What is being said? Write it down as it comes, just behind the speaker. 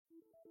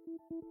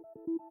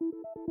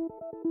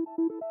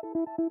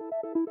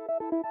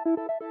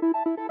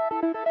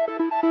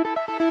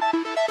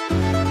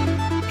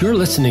You're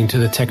listening to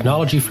the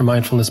Technology for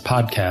Mindfulness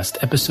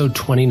podcast, episode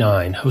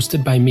 29,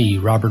 hosted by me,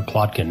 Robert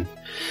Plotkin.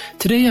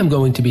 Today I'm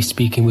going to be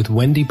speaking with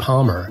Wendy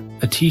Palmer,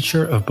 a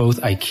teacher of both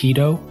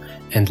Aikido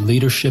and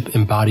leadership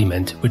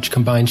embodiment, which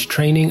combines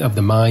training of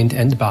the mind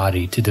and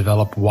body to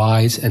develop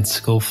wise and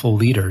skillful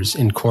leaders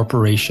in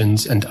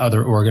corporations and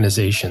other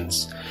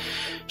organizations.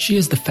 She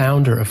is the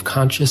founder of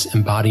Conscious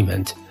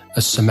Embodiment,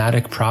 a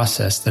somatic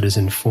process that is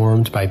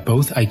informed by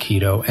both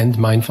Aikido and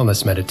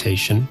mindfulness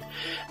meditation,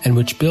 and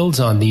which builds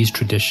on these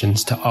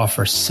traditions to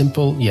offer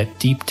simple yet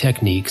deep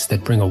techniques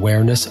that bring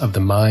awareness of the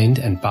mind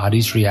and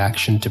body's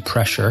reaction to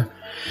pressure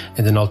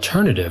and an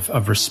alternative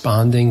of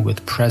responding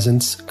with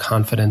presence,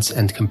 confidence,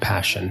 and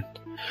compassion.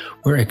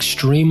 We're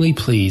extremely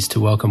pleased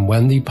to welcome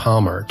Wendy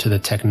Palmer to the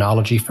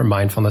Technology for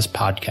Mindfulness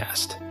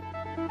podcast.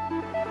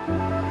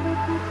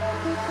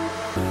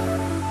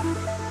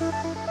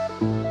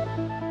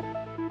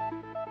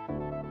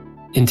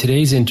 In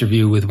today's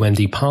interview with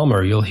Wendy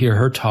Palmer, you'll hear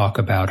her talk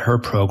about her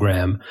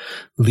program,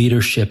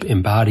 Leadership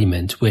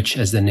Embodiment, which,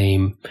 as the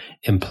name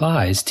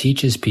implies,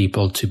 teaches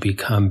people to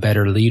become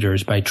better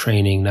leaders by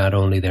training not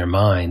only their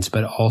minds,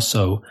 but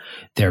also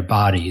their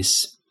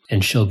bodies.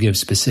 And she'll give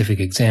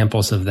specific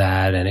examples of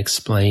that and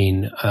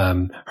explain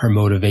her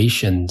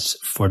motivations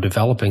for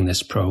developing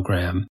this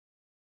program.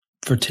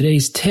 For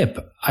today's tip,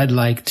 I'd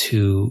like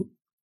to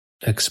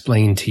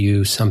explain to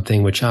you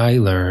something which I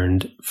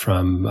learned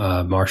from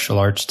a martial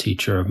arts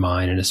teacher of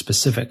mine in a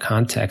specific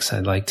context.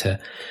 I'd like to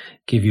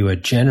give you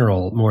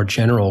a more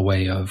general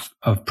way of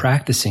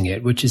practicing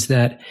it, which is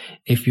that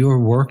if you're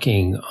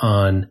working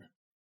on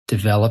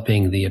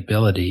developing the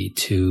ability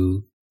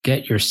to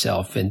get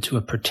yourself into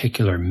a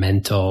particular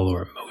mental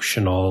or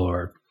emotional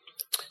or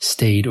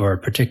state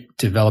or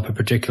develop a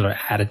particular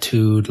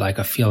attitude, like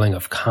a feeling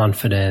of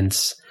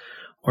confidence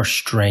or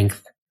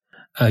strength,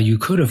 you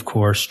could, of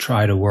course,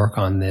 try to work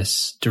on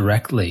this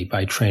directly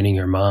by training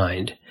your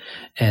mind.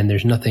 And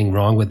there's nothing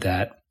wrong with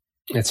that.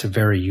 It's a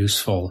very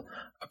useful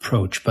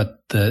approach.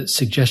 But the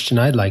suggestion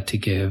I'd like to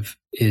give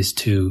is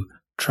to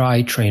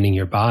try training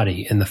your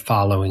body in the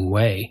following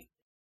way,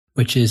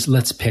 which is,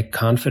 let's pick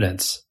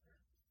confidence.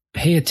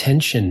 Pay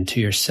attention to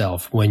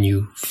yourself when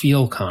you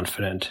feel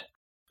confident.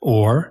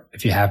 Or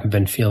if you haven't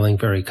been feeling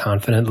very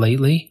confident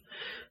lately,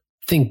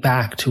 think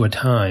back to a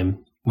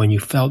time when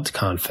you felt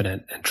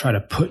confident and try to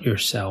put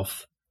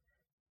yourself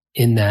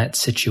in that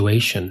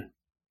situation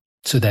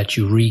so that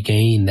you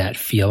regain that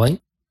feeling.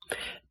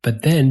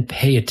 But then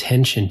pay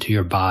attention to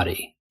your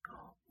body.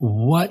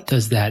 What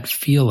does that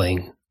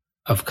feeling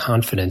of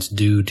confidence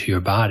do to your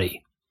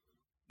body?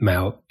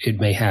 Now, it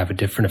may have a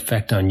different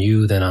effect on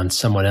you than on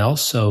someone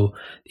else. So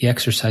the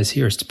exercise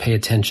here is to pay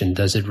attention.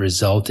 Does it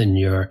result in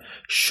your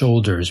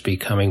shoulders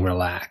becoming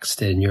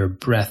relaxed, in your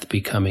breath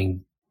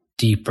becoming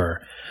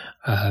deeper,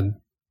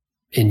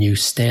 in you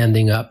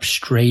standing up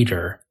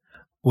straighter?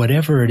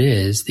 Whatever it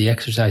is, the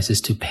exercise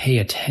is to pay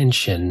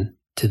attention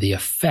to the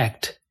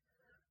effect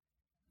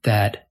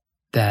that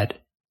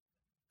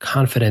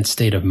confident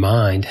state of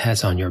mind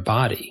has on your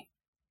body.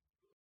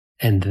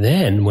 And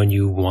then when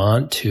you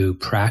want to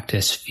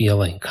practice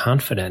feeling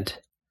confident,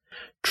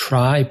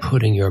 try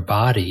putting your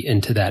body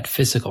into that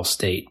physical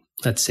state.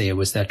 Let's say it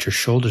was that your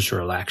shoulders are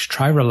relaxed.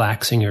 Try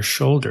relaxing your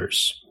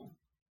shoulders.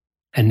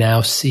 And now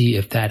see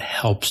if that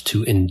helps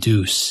to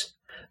induce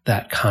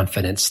that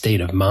confident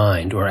state of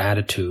mind or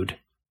attitude.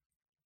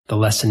 The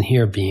lesson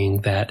here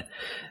being that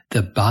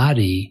the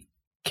body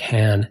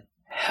can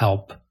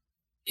help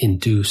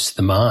induce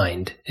the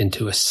mind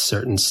into a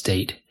certain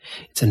state.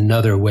 It's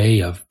another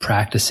way of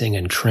practicing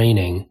and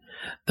training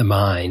the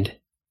mind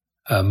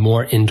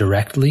more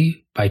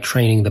indirectly by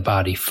training the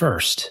body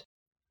first,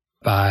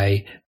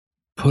 by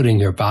putting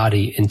your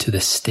body into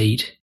the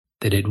state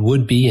that it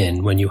would be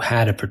in when you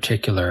had a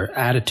particular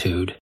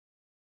attitude.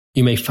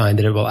 You may find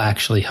that it will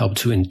actually help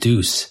to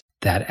induce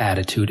that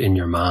attitude in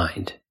your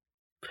mind.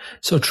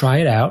 So try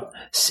it out,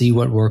 see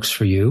what works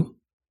for you,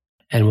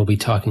 and we'll be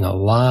talking a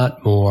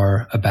lot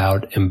more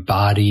about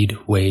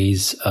embodied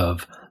ways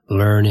of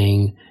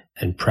learning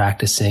and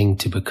practicing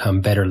to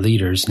become better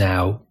leaders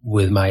now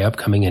with my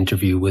upcoming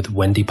interview with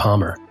Wendy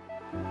Palmer.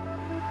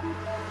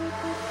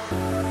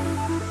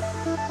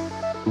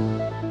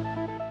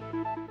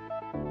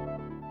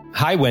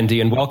 Hi, Wendy,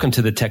 and welcome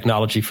to the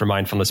Technology for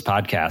Mindfulness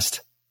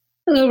podcast.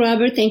 Hello,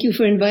 Robert. Thank you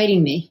for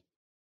inviting me.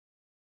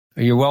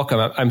 You're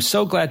welcome. I'm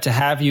so glad to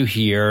have you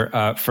here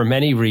for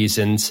many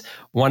reasons,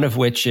 one of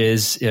which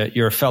is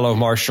you're a fellow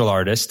martial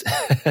artist.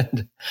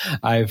 And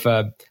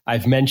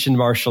I've mentioned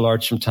martial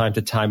arts from time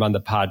to time on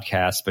the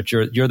podcast, but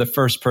you're the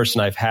first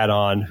person I've had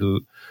on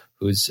who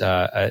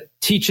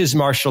teaches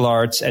martial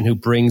arts and who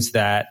brings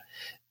that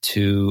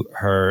to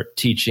her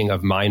teaching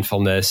of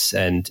mindfulness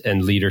and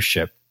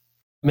leadership.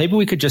 Maybe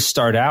we could just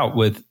start out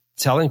with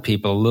telling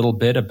people a little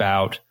bit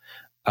about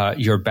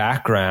your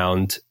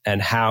background and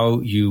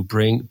how you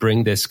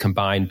bring this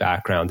combined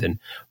background in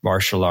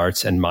martial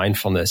arts and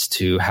mindfulness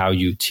to how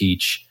you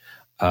teach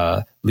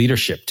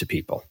leadership to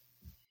people?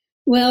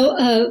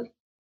 Well,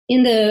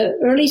 in the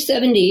early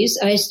 70s,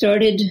 I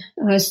started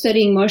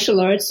studying martial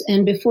arts.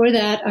 And before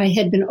that, I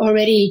had been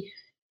already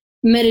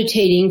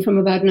meditating from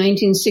about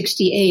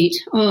 1968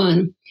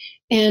 on.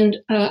 And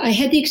I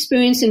had the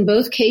experience in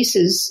both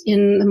cases.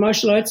 In the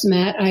martial arts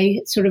mat,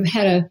 I sort of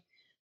had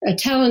a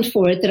talent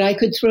for it that I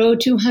could throw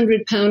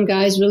 200-pound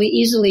guys really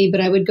easily, but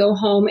I would go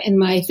home and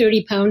my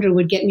 30-pounder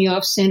would get me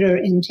off center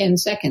in 10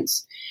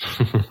 seconds.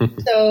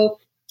 So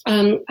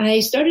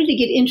I started to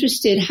get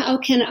interested. How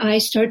can I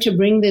start to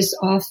bring this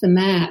off the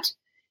mat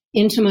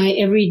into my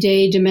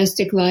everyday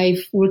domestic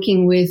life,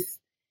 working with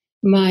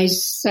my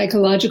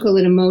psychological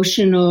and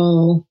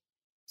emotional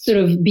sort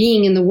of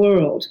being in the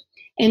world?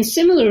 And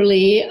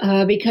similarly,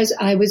 because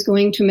I was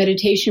going to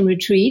meditation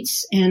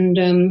retreats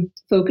and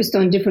focused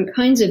on different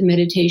kinds of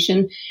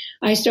meditation,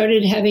 I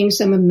started having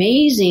some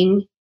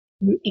amazing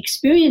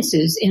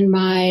experiences in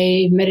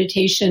my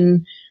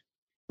meditation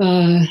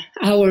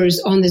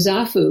hours on the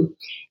Zafu.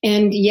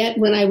 And yet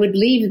when I would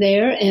leave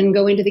there and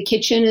go into the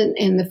kitchen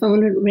and the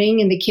phone would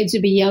ring and the kids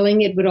would be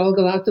yelling, it would all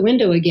go out the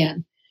window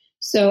again.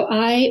 So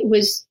I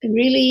was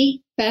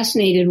really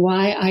fascinated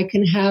why I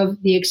can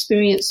have the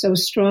experience so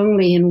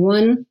strongly in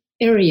one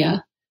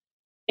area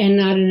and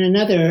not in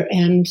another.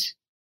 And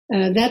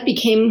that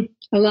became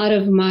a lot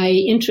of my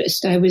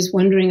interest. I was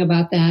wondering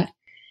about that.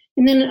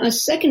 And then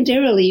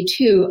secondarily,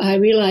 too, I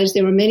realized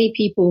there were many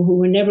people who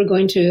were never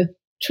going to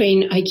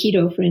train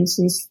Aikido, for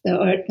instance, the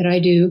art that I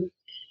do,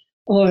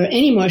 or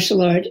any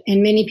martial art,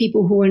 and many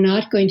people who were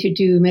not going to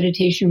do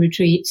meditation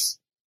retreats,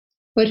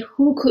 but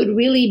who could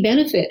really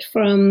benefit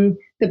from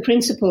the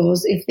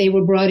principles if they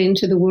were brought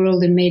into the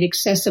world and made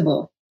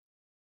accessible.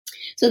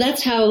 So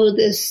that's how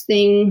this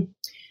thing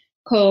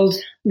called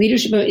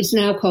leadership, it's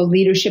now called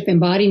leadership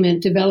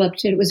embodiment,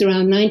 developed. It was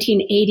around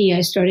 1980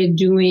 I started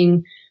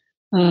doing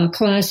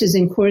classes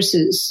and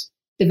courses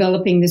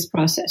developing this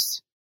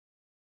process.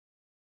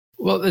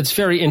 Well, it's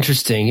very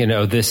interesting,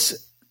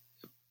 this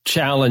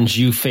challenge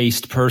you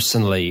faced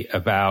personally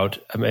about,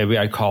 maybe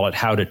I call it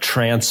how to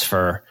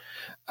transfer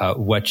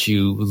what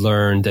you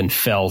learned and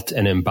felt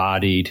and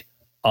embodied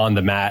on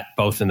the mat,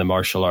 both in the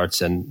martial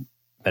arts and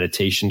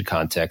meditation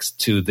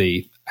context, to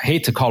the, I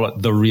hate to call it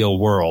the real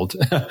world,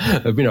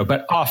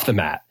 but off the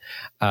mat.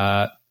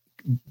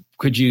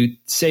 Could you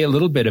say a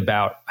little bit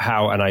about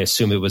how, and I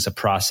assume it was a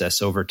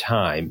process over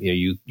time,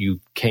 you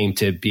came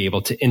to be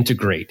able to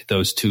integrate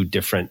those two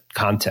different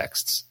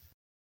contexts?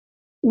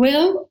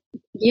 Well,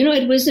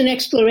 it was an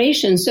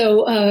exploration.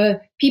 So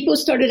people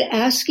started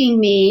asking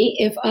me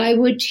if I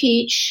would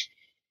teach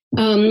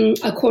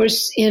a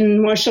course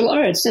in martial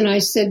arts. And I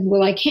said,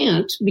 well, I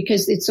can't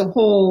because it's a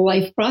whole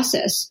life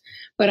process,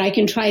 but I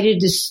can try to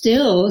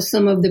distill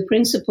some of the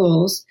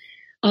principles.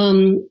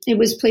 It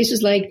was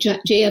places like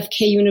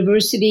JFK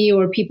University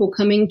or people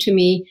coming to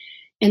me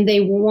and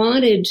they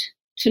wanted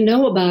to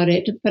know about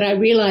it. But I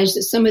realized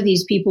that some of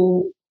these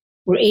people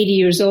were 80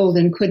 years old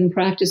and couldn't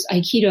practice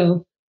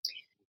Aikido,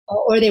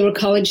 or they were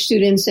college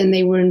students and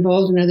they were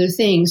involved in other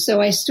things.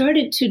 So I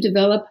started to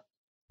develop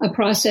a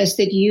process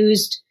that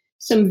used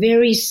some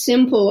very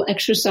simple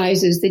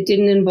exercises that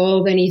didn't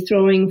involve any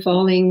throwing,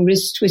 falling,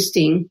 wrist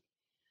twisting.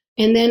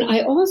 And then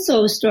I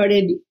also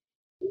started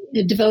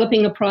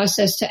developing a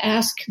process to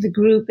ask the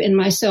group and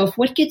myself,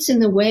 what gets in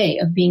the way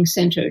of being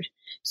centered?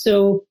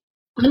 So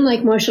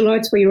unlike martial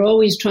arts where you're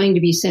always trying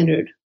to be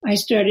centered, I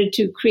started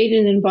to create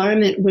an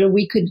environment where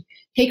we could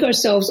take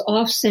ourselves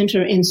off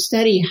center and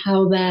study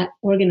how that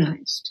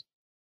organized.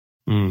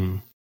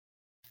 Can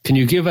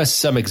you give us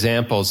some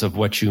examples of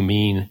what you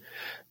mean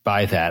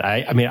by that?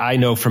 I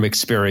know from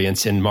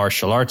experience in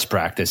martial arts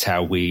practice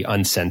how we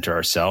uncenter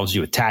ourselves.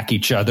 You attack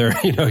each other,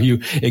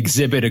 you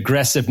exhibit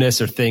aggressiveness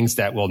or things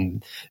that will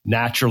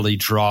naturally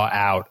draw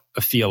out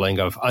a feeling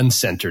of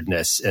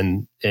uncenteredness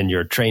in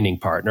your training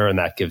partner, and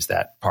that gives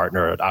that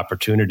partner an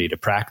opportunity to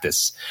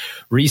practice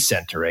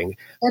recentering.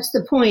 That's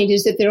the point,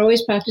 is that they're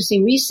always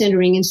practicing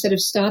recentering instead of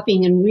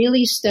stopping and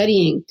really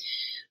studying.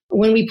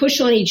 When we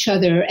push on each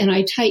other and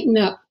I tighten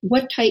up,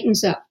 what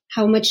tightens up?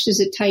 How much does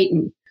it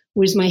tighten?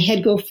 Does my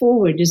head go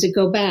forward? Does it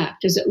go back?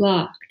 Does it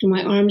lock? Do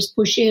my arms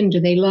push in? Do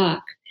they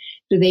lock?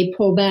 Do they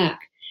pull back?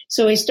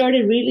 So I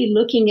started really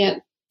looking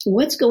at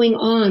what's going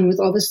on with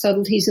all the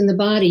subtleties in the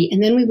body.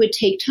 And then we would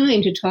take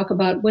time to talk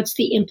about what's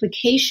the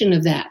implication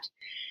of that.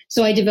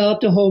 So I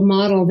developed a whole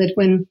model that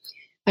when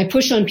I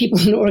push on people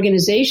in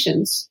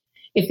organizations,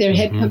 if their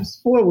head comes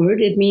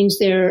forward, it means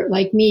they're,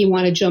 like me,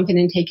 want to jump in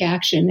and take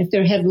action. If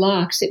their head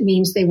locks, it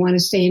means they want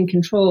to stay in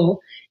control.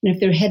 And if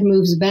their head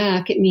moves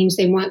back, it means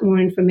they want more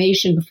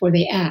information before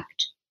they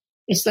act.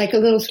 It's like a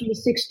little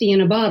 360 in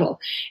a bottle.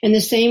 And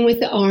the same with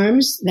the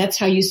arms. That's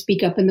how you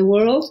speak up in the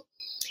world.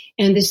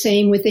 And the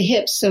same with the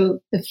hips. So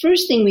the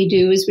first thing we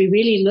do is we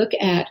really look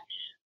at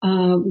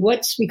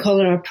we call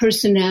it our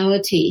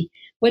personality.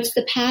 What's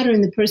the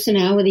pattern the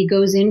personality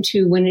goes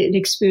into when it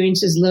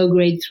experiences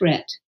low-grade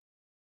threat?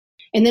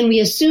 And then we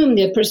assume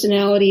that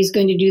personality is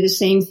going to do the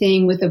same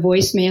thing with a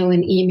voicemail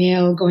and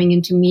email, going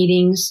into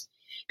meetings,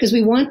 because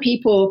we want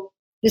people,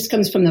 this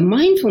comes from the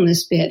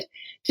mindfulness bit,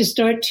 to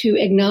start to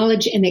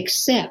acknowledge and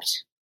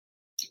accept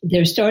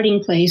their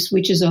starting place,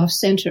 which is off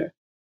center.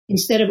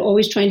 Instead of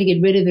always trying to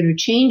get rid of it or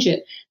change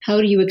it, how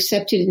do you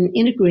accept it and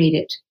integrate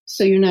it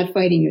so you're not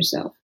fighting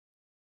yourself?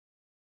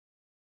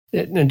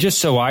 And just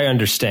so I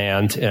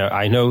understand,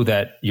 I know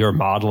that your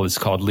model is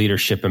called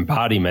leadership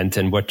embodiment,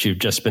 and what you've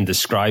just been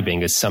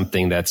describing is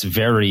something that's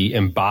very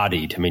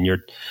embodied. I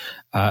mean,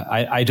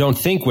 I don't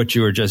think what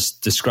you were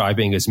just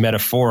describing is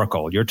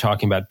metaphorical. You're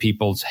talking about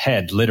people's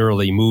head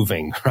literally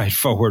moving, right,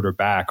 forward or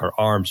back, or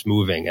arms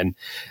moving,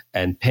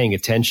 and paying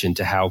attention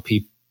to how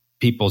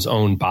people's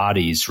own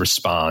bodies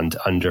respond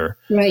under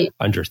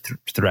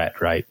threat,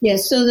 right?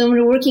 Yes. So then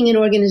when we're working in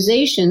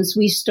organizations,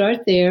 we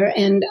start there,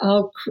 and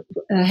I'll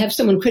have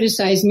someone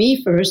criticize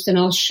me first, and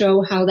I'll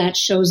show how that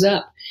shows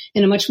up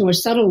in a much more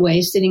subtle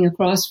way, sitting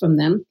across from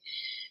them.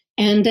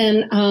 And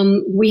then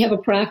we have a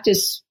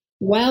practice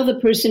while the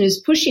person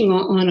is pushing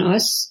on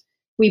us.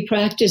 We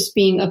practice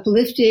being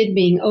uplifted,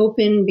 being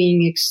open,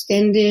 being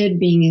extended,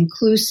 being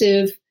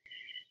inclusive,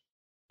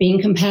 being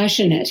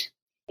compassionate.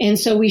 And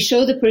so we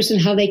show the person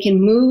how they can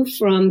move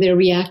from their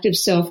reactive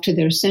self to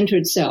their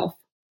centered self.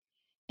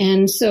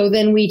 And so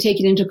then we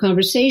take it into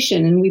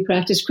conversation, and we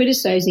practice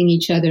criticizing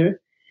each other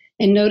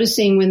and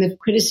noticing when the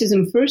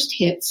criticism first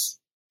hits,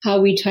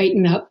 how we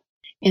tighten up,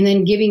 and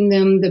then giving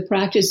them the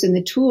practice and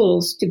the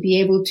tools to be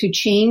able to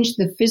change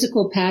the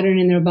physical pattern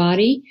in their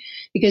body.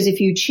 Because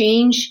if you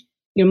change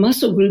your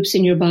muscle groups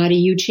in your body,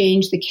 you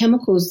change the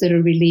chemicals that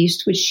are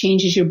released, which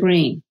changes your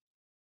brain.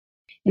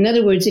 In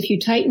other words, if you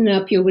tighten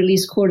up, you'll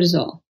release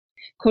cortisol.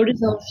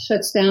 Cortisol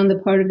shuts down the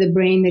part of the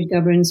brain that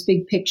governs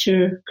big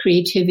picture,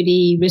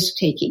 creativity,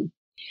 risk-taking.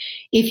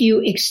 If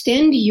you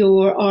extend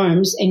your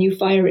arms and you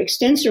fire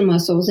extensor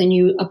muscles and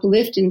you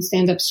uplift and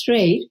sit up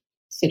straight,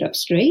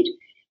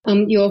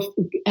 you'll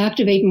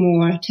activate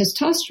more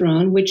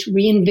testosterone, which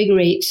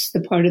reinvigorates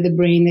the part of the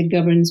brain that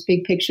governs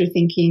big picture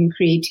thinking,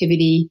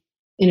 creativity,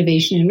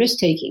 innovation, and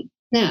risk-taking.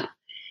 Now,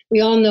 we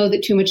all know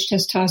that too much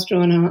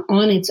testosterone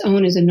on its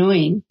own is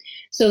annoying.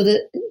 So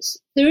the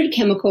third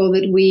chemical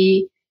that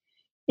we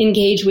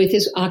engage with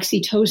is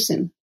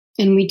oxytocin.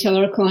 And we tell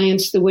our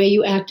clients the way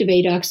you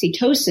activate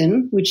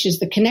oxytocin, which is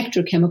the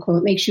connector chemical,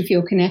 it makes you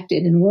feel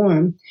connected and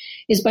warm,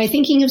 is by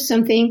thinking of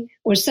something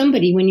or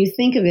somebody, when you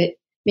think of it,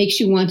 makes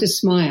you want to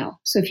smile.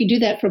 So if you do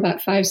that for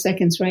about 5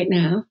 seconds right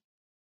now,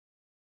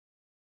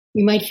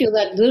 you might feel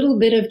that little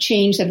bit of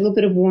change, that little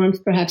bit of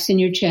warmth perhaps in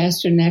your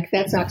chest or neck.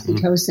 That's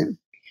oxytocin.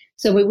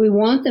 So what we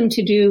want them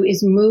to do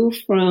is move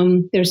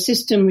from their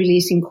system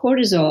releasing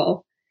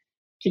cortisol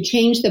to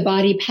change the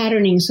body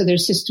patterning so their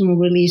system will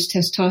release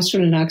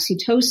testosterone and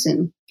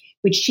oxytocin,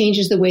 which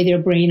changes the way their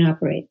brain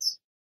operates.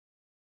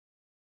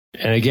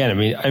 And again, I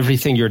mean,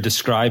 everything you're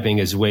describing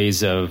is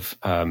ways of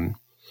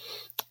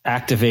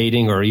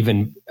activating or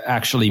even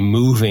actually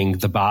moving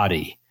the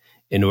body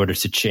in order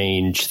to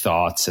change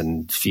thoughts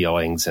and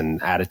feelings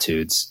and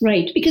attitudes.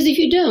 Right. Because if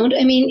you don't,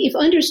 I mean, if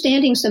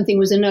understanding something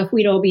was enough,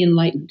 we'd all be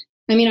enlightened.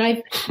 I mean,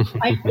 I've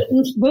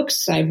written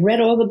books, I've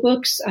read all the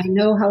books, I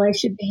know how I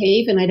should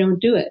behave, and I don't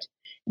do it.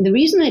 And the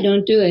reason I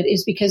don't do it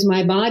is because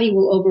my body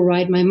will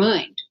override my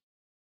mind.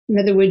 In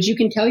other words, you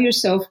can tell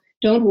yourself,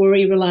 don't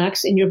worry,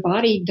 relax, and your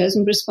body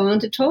doesn't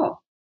respond at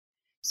all.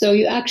 So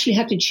you actually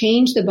have to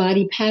change the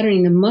body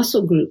patterning, the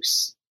muscle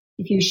groups.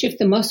 If you shift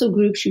the muscle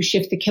groups, you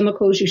shift the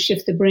chemicals, you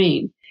shift the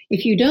brain.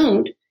 If you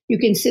don't, you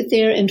can sit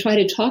there and try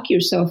to talk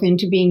yourself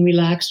into being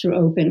relaxed or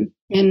open,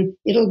 and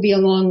it'll be a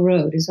long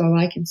road, is all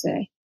I can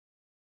say.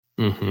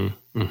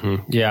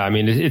 Yeah, I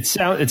mean, it's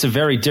a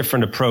very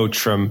different approach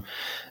from.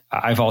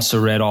 I've also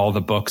read all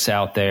the books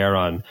out there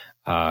on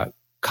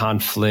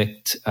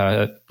conflict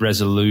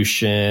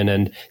resolution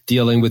and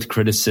dealing with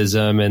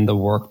criticism in the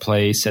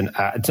workplace. And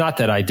it's not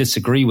that I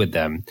disagree with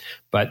them,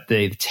 but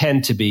they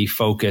tend to be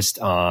focused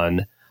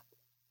on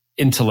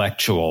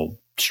intellectual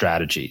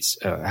strategies,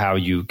 how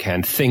you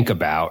can think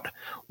about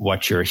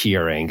what you're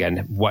hearing and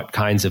what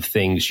kinds of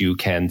things you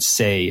can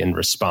say in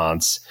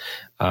response,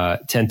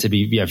 tend to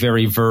be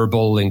very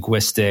verbal,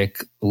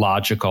 linguistic,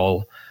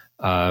 logical,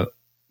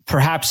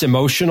 perhaps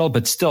emotional,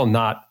 but still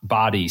not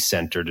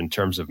body-centered in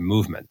terms of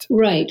movement.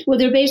 Right. Well,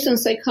 they're based on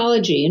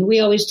psychology. And we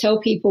always tell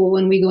people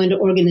when we go into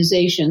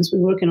organizations, we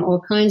work in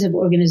all kinds of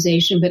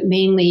organizations, but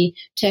mainly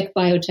tech,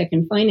 biotech,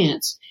 and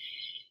finance,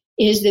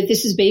 is that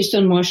this is based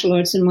on martial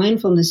arts and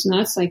mindfulness,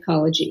 not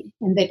psychology.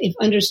 And that if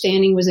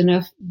understanding was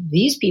enough,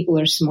 these people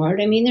are smart.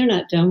 I mean, they're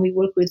not dumb. We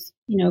work with,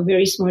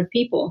 very smart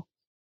people.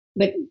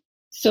 But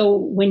so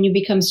when you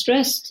become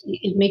stressed,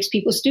 it makes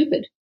people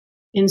stupid.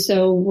 And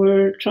so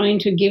we're trying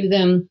to give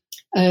them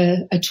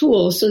a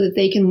tool so that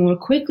they can more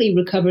quickly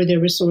recover their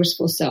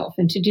resourceful self.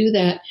 And to do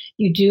that,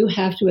 you do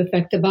have to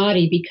affect the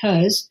body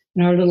because,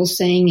 and our little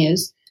saying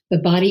is, the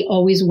body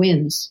always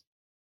wins.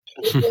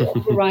 It will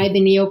override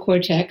the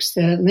neocortex.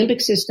 The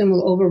limbic system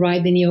will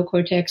override the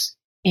neocortex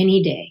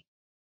any day.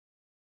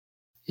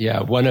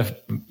 Yeah, one of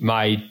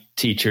my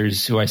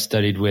teachers who I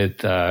studied with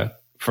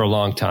for a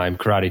long time,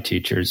 karate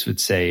teachers, would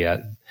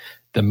say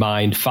the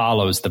mind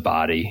follows the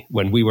body.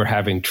 When we were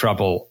having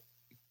trouble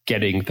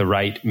getting the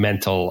right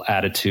mental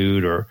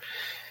attitude or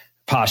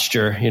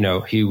posture,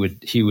 he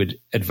would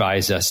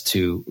advise us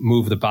to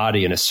move the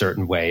body in a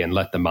certain way and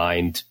let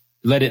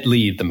it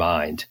lead the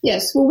mind.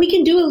 Yes. Well, we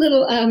can do a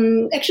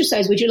little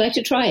exercise. Would you like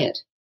to try it?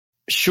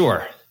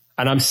 Sure.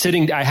 And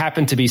I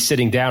happen to be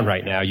sitting down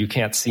right now. You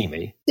can't see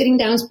me. Sitting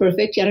down is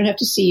perfect. I don't have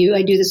to see you.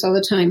 I do this all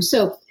the time.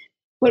 So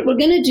what we're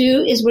going to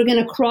do is we're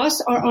going to cross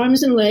our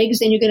arms and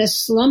legs, and you're going to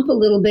slump a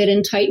little bit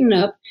and tighten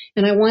up.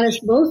 And I want us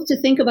both to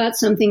think about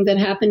something that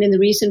happened in the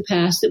recent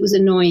past that was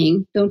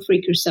annoying. Don't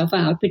freak yourself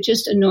out, but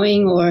just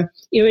annoying or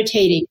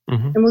irritating.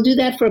 Mm-hmm. And we'll do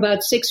that for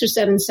about 6 or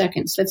 7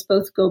 seconds. Let's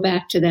both go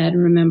back to that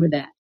and remember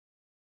that.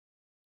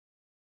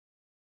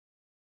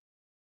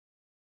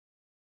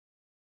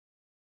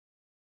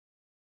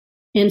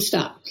 And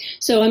stop.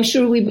 So I'm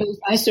sure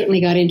I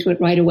certainly got into it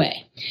right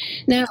away.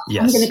 Now,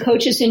 yes. I'm going to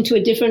coach us into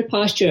a different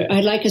posture.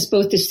 I'd like us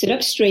both to sit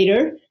up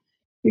straighter.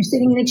 You're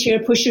sitting in a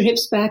chair, push your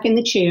hips back in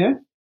the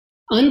chair,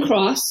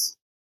 uncross,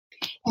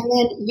 and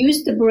then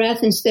use the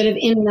breath instead of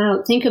in and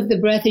out. Think of the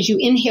breath as you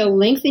inhale,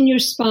 lengthen your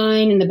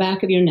spine and the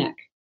back of your neck.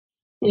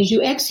 And as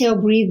you exhale,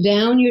 breathe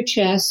down your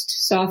chest,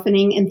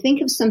 softening, and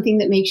think of something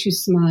that makes you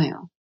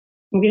smile.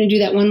 We're going to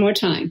do that one more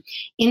time.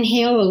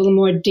 Inhale, a little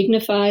more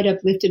dignified,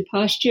 uplifted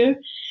posture.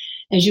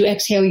 As you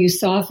exhale, you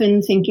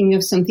soften, thinking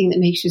of something that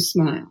makes you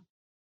smile.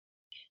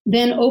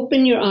 Then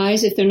open your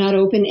eyes, if they're not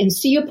open, and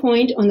see a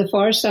point on the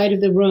far side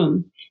of the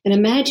room. And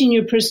imagine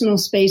your personal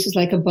space is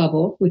like a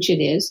bubble, which it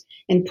is,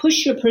 and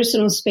push your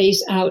personal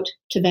space out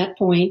to that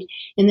point,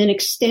 and then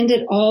extend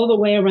it all the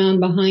way around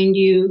behind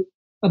you,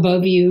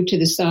 above you, to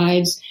the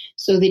sides,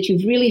 so that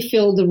you've really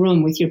filled the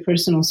room with your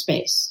personal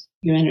space,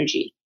 your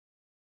energy.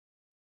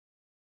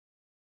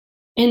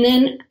 And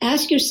then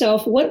ask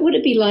yourself, what would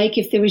it be like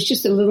if there was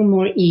just a little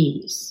more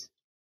ease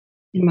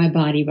in my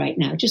body right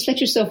now? Just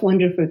let yourself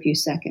wonder for a few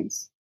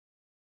seconds.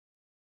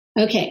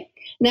 Okay,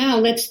 now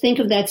let's think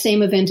of that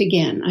same event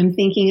again. I'm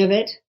thinking of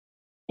it.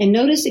 And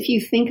notice if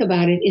you think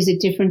about it, is it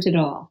different at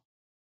all?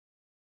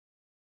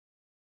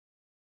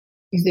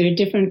 Is there a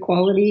different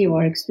quality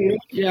or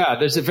experience? Yeah,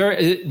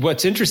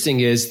 what's interesting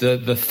is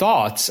the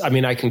thoughts. I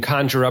mean, I can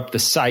conjure up the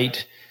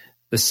sight,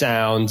 the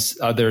sounds,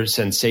 other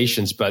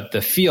sensations, but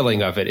the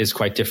feeling of it is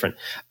quite different.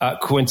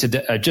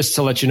 Just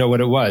to let you know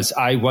what it was,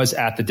 I was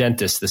at the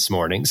dentist this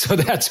morning, so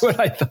that's what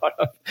I thought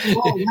of.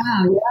 Oh,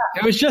 wow, yeah.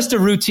 It was just a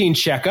routine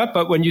checkup,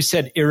 but when you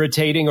said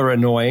irritating or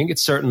annoying, it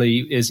certainly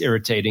is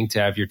irritating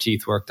to have your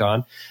teeth worked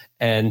on,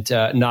 and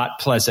not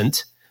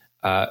pleasant.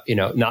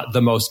 Not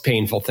the most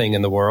painful thing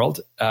in the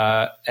world.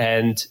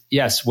 And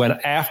yes,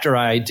 after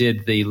I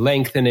did the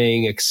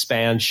lengthening,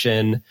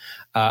 expansion,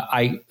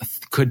 I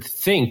could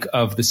think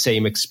of the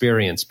same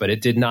experience, but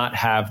it did not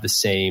have the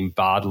same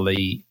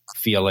bodily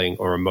feeling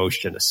or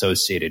emotion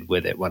associated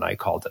with it when I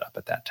called it up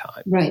at that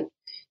time. Right.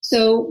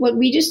 So what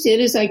we just did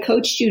is I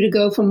coached you to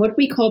go from what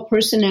we call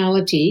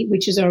personality,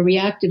 which is our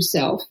reactive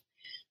self.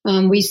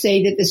 We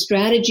say that the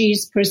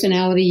strategies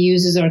personality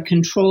uses are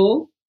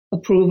control,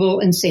 approval,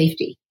 and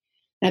safety.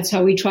 That's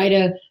how we try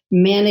to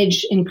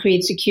manage and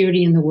create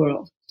security in the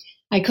world.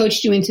 I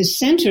coached you into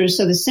center.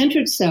 So the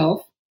centered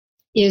self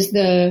is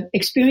the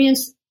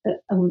experience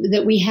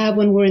that we have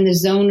when we're in the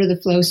zone or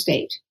the flow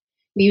state.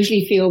 We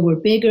usually feel we're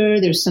bigger,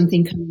 there's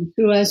something coming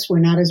through us, we're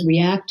not as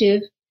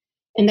reactive,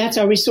 and that's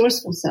our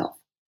resourceful self.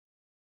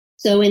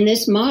 So in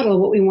this model,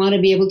 what we want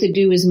to be able to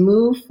do is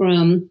move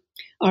from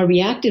our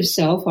reactive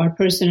self, our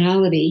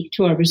personality,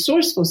 to our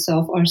resourceful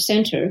self, our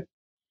center.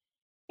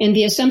 And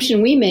the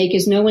assumption we make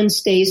is no one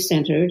stays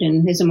centered,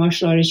 and as a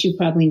martial artist, you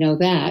probably know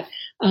that,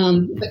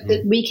 but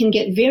that we can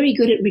get very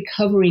good at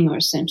recovering our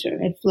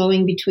center, at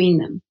flowing between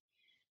them.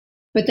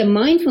 But the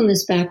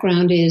mindfulness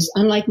background is,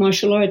 unlike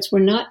martial arts, we're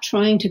not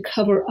trying to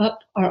cover up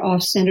our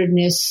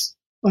off-centeredness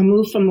or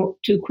move from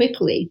too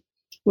quickly.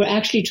 We're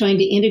actually trying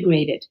to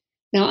integrate it.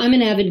 Now, I'm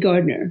an avid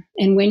gardener,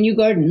 and when you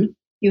garden,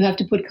 you have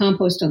to put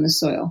compost on the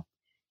soil.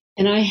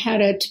 And I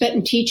had a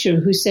Tibetan teacher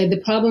who said, the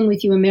problem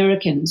with you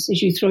Americans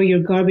is you throw your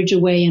garbage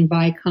away and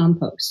buy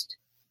compost.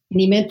 And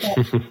he meant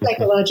that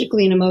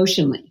psychologically and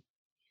emotionally.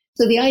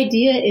 So the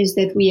idea is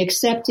that we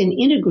accept and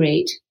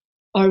integrate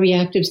our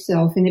reactive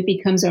self, and it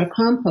becomes our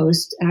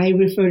compost. I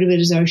refer to it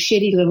as our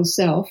shitty little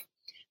self,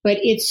 but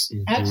it's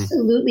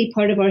absolutely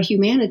part of our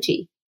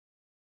humanity.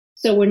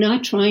 So we're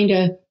not trying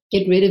to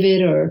get rid of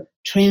it or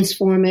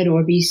transform it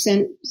or be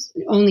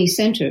only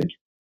centered.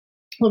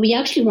 What we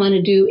actually want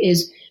to do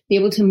is be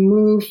able to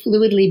move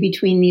fluidly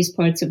between these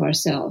parts of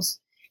ourselves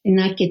and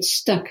not get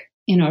stuck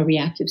in our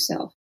reactive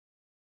self.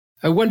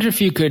 I wonder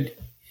if you could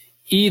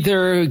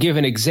either give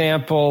an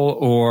example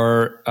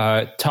or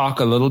talk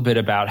a little bit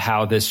about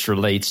how this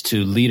relates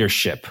to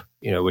leadership,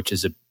 which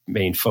is a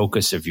main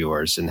focus of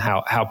yours, and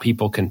how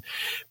people can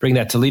bring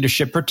that to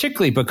leadership,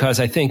 particularly because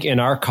I think in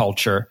our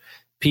culture,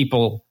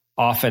 people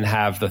often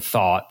have the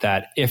thought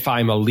that if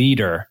I'm a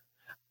leader,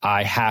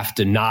 I have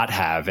to not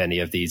have any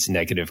of these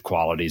negative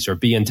qualities or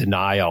be in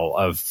denial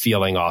of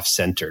feeling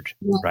off-centered,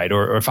 right?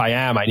 Or if I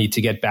am, I need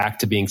to get back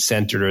to being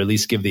centered or at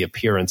least give the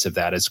appearance of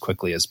that as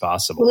quickly as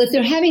possible. Well, if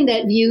they're having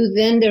that view,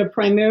 then they're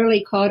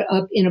primarily caught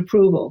up in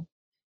approval.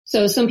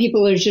 So some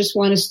people just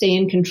want to stay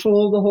in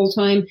control the whole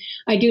time.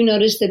 I do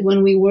notice that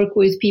when we work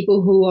with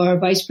people who are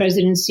vice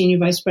presidents, senior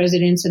vice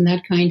presidents, and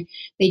that kind,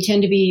 they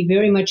tend to be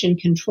very much in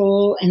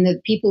control, and the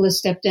people that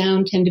step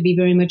down tend to be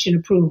very much in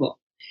approval.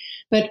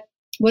 But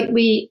what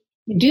we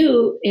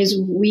do is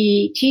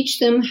we teach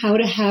them how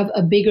to have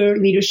a bigger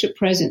leadership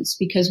presence,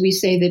 because we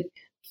say that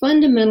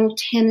fundamental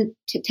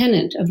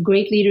tenet of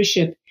great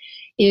leadership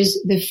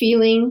is the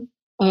feeling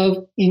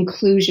of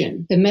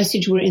inclusion, the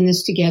message we're in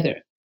this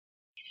together.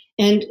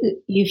 And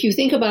if you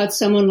think about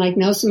someone like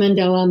Nelson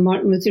Mandela,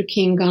 Martin Luther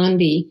King,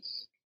 Gandhi,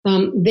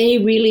 they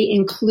really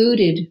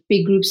included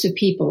big groups of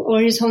people, or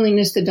His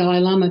Holiness the Dalai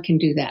Lama can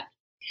do that.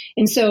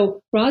 And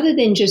so rather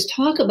than just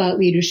talk about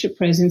leadership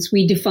presence,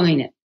 we define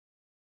it.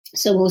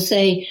 So we'll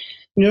say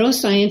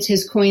neuroscience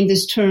has coined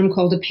this term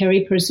called a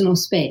peripersonal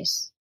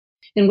space.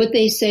 And what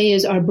they say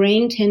is our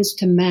brain tends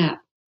to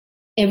map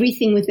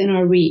everything within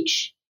our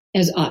reach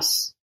as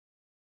us.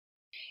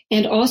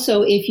 And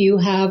also, if you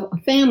have a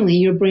family,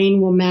 your brain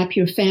will map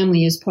your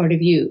family as part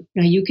of you.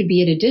 Now, you could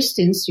be at a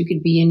distance, you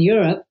could be in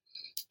Europe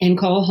and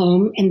call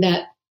home, and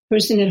that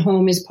person at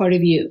home is part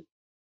of you.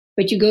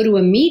 But you go to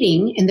a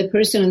meeting and the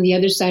person on the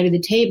other side of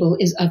the table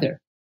is other.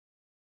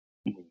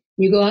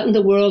 You go out in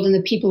the world and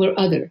the people are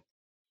other.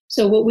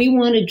 So what we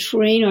want to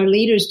train our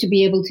leaders to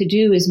be able to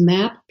do is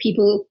map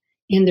people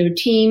in their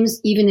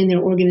teams, even in their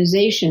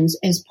organizations,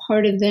 as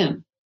part of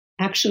them,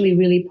 actually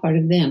really part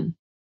of them.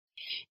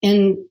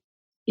 And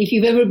if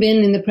you've ever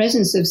been in the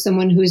presence of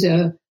someone who's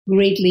a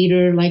great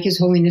leader, like His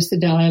Holiness the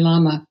Dalai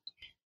Lama,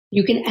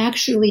 you can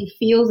actually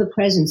feel the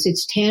presence.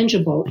 It's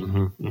tangible.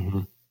 Mm-hmm, mm-hmm.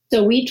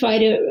 So we try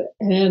to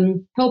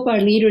help our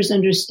leaders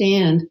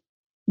understand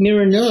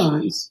mirror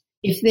neurons.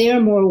 If they are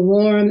more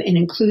warm and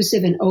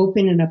inclusive and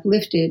open and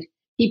uplifted,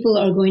 people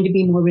are going to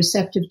be more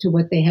receptive to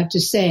what they have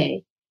to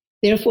say.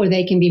 Therefore,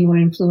 they can be more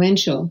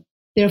influential.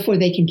 Therefore,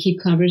 they can keep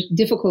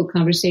difficult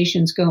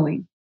conversations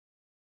going.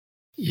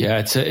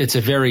 Yeah, it's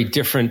a very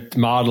different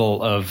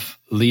model of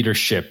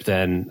leadership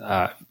than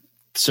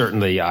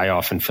certainly I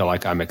often feel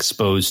like I'm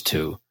exposed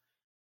to.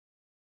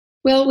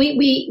 Well,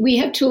 we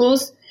have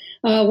tools.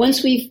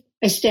 Once we've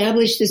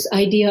established this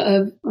idea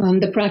of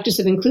the practice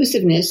of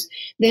inclusiveness,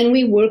 then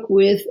we work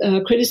with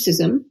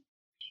criticism.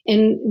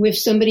 And with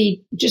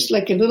somebody, just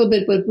like a little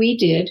bit what we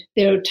did,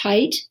 they're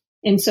tight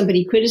and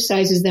somebody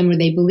criticizes them or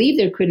they believe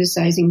they're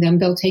criticizing them,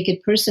 they'll take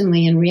it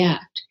personally and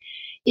react.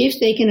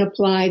 If they can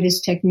apply this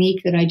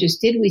technique that I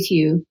just did with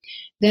you,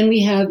 then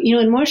we have,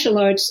 in martial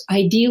arts,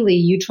 ideally,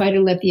 you try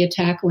to let the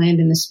attack land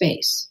in the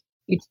space.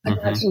 You try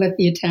not to let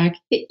the attack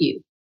hit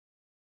you.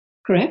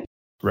 Correct?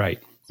 Right.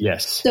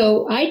 Yes.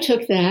 So I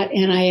took that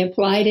and I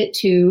applied it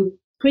to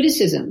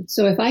criticism.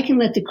 So if I can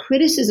let the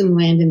criticism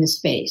land in the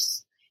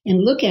space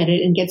and look at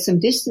it and get some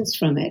distance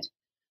from it,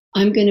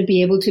 I'm going to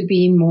be able to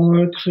be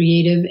more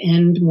creative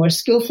and more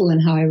skillful in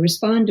how I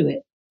respond to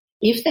it.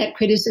 If that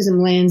criticism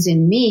lands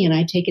in me and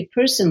I take it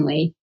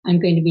personally, I'm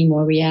going to be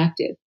more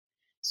reactive.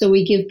 So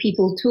we give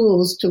people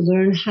tools to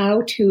learn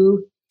how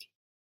to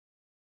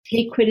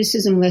take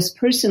criticism less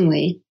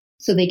personally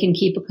so they can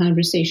keep a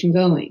conversation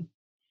going.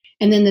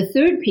 And then the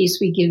third piece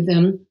we give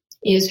them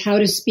is how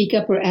to speak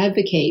up or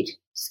advocate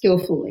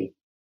skillfully,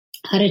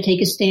 how to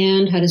take a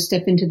stand, how to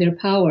step into their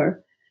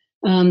power,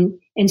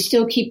 and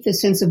still keep the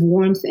sense of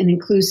warmth and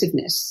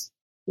inclusiveness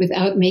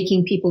without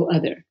making people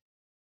other.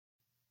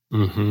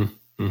 Mm-hmm.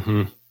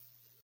 Mm-hmm.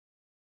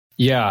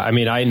 Yeah, I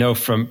mean, I know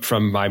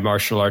from my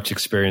martial arts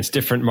experience,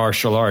 different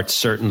martial arts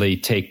certainly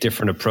take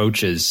different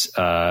approaches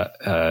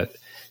to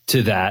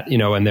that,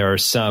 and there are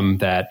some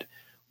that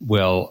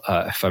will,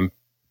 if I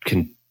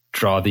can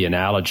draw the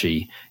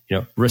analogy,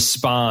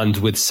 respond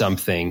with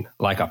something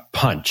like a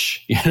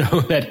punch,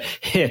 that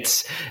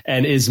hits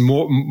and is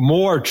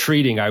more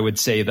treating, I would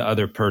say, the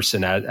other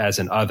person as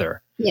an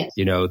other, yes,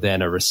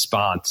 than a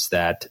response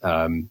that,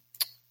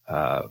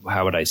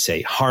 how would I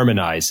say,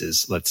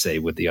 harmonizes, let's say,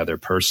 with the other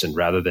person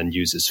rather than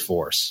uses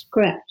force.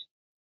 Correct.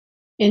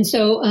 And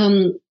so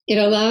it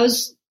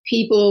allows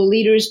people,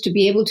 leaders, to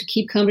be able to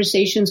keep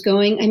conversations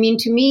going. I mean,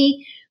 to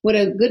me, what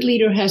a good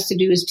leader has to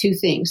do is two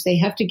things. They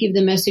have to give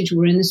the message,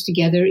 we're in this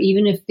together,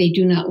 even if they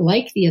do not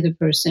like the other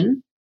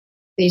person.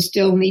 They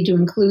still need to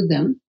include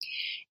them.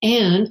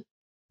 And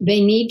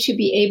they need to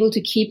be able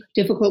to keep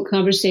difficult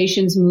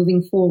conversations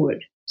moving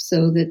forward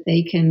so that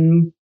they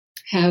can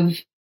have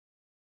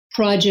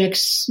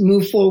projects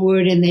move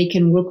forward and they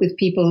can work with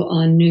people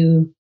on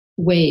new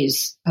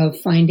ways of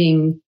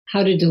finding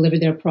how to deliver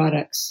their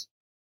products.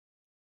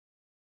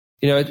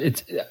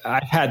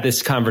 I've had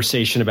this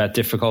conversation about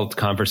difficult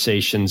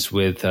conversations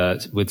with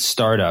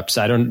startups.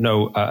 I don't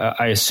know.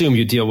 I assume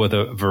you deal with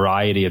a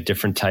variety of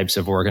different types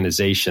of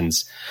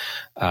organizations.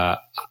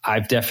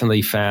 I've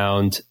definitely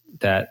found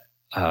that,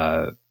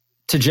 to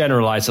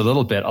generalize a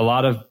little bit, a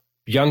lot of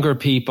younger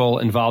people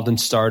involved in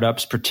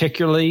startups,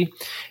 particularly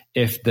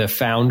if the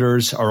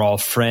founders are all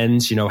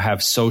friends,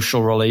 have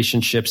social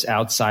relationships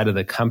outside of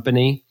the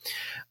company,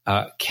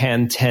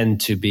 can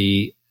tend to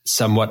be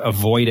somewhat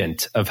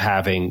avoidant of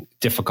having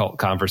difficult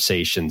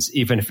conversations,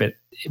 even if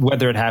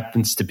whether it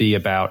happens to be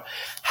about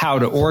how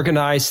to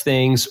organize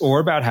things or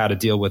about how to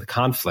deal with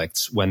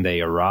conflicts when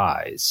they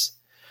arise.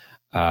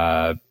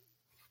 I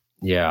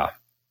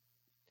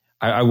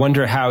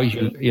wonder how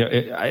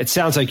it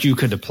sounds like you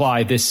could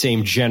apply this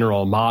same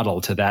general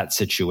model to that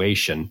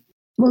situation.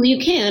 Well, you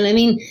can. I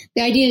mean,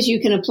 the idea is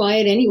you can apply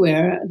it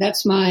anywhere.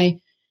 That's my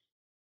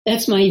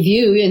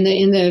view in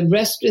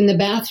the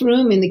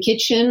bathroom, in the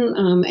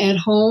kitchen, at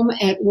home,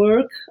 at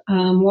work,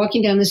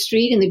 walking down the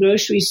street, in the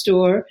grocery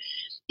store.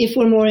 If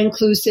we're more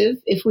inclusive,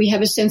 if we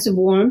have a sense of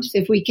warmth,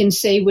 if we can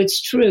say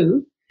what's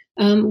true,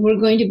 we're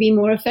going to be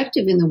more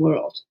effective in the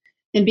world.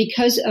 And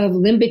because of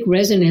limbic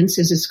resonance,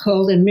 as it's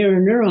called, and mirror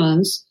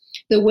neurons,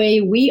 the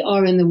way we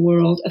are in the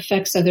world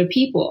affects other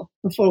people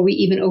before we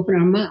even open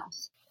our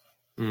mouth.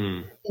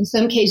 In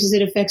some cases,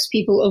 it affects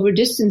people over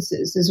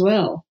distances as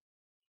well.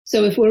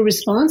 So if we're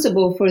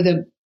responsible for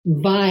the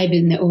vibe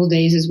in the old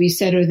days, as we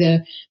said, or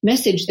the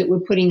message that we're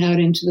putting out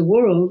into the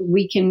world,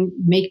 we can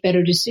make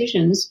better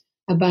decisions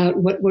about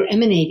what we're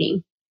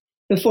emanating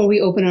before we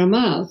open our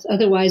mouth.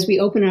 Otherwise, we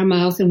open our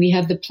mouth and we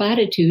have the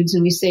platitudes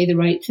and we say the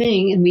right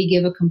thing and we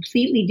give a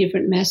completely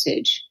different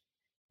message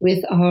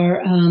with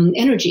our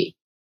energy.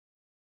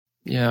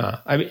 Yeah,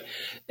 I mean,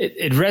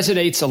 it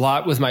resonates a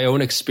lot with my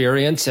own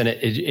experience, and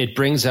it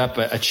brings up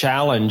a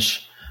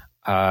challenge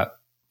to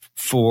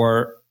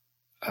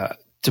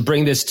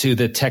bring this to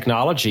the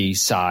technology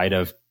side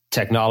of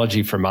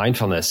technology for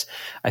mindfulness.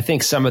 I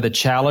think some of the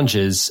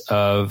challenges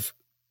of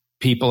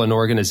people and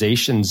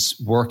organizations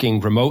working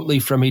remotely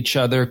from each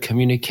other,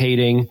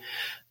 communicating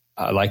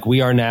like we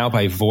are now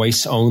by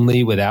voice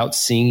only, without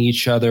seeing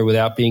each other,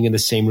 without being in the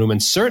same room,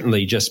 and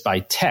certainly just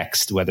by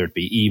text, whether it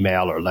be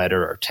email or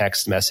letter or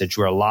text message,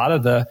 where a lot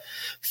of the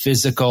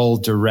physical,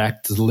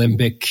 direct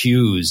limbic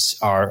cues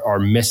are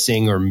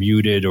missing or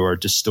muted or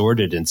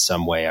distorted in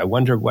some way. I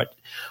wonder what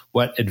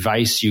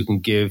advice you can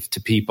give to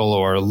people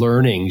or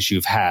learnings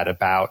you've had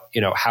about,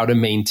 how to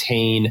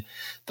maintain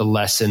the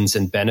lessons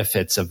and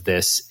benefits of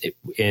this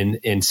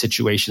in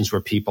situations where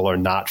people are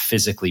not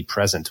physically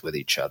present with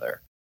each other.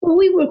 Well,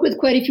 we work with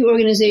quite a few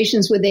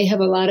organizations where they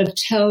have a lot of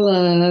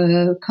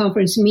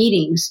teleconference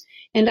meetings.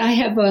 And I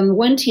have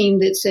one team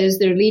that says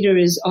their leader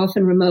is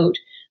often remote.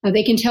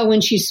 They can tell when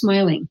she's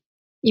smiling,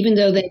 even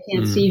though they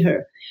can't see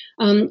her.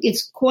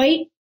 It's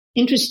quite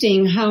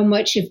interesting how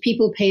much, if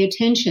people pay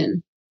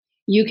attention,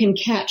 you can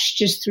catch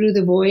just through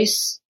the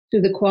voice,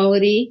 through the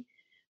quality.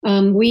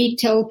 We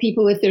tell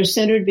people if they're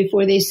centered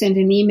before they send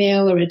an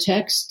email or a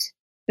text.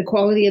 The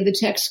quality of the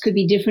text could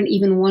be different.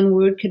 Even one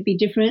word could be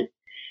different.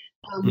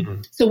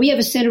 So we have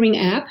a centering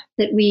app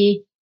that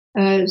we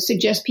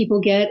suggest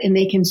people get, and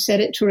they can set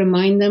it to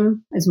remind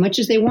them as much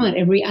as they want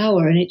every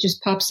hour. And it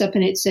just pops up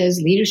and it says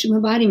leadership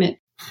embodiment.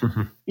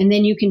 And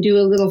then you can do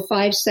a little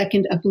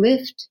 5-second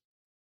uplift,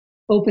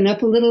 open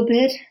up a little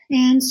bit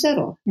and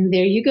settle. And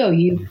there you go.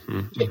 You've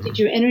shifted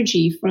your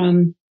energy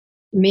from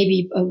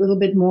maybe a little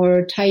bit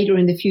more tight or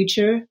in the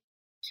future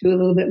to a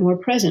little bit more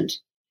present.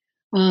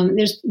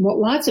 There's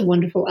lots of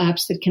wonderful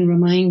apps that can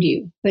remind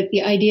you. But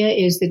the idea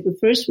is that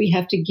first we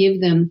have to give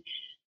them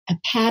a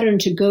pattern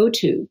to go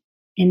to,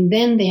 and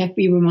then they have to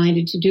be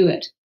reminded to do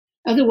it.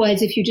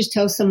 Otherwise, if you just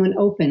tell someone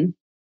open,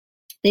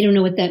 they don't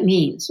know what that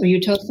means. Or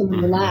you tell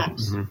someone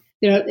relax.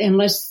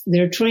 Unless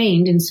they're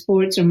trained in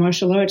sports or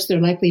martial arts, they're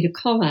likely to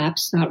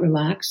collapse, not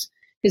relax,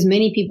 because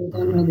many people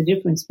don't know the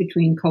difference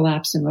between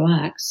collapse and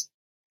relax.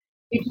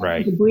 If you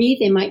right. To breathe,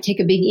 they might take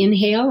a big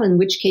inhale, in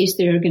which case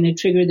they're going to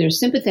trigger their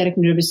sympathetic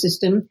nervous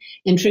system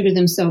and trigger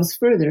themselves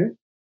further.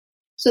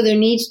 So there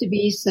needs to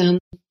be some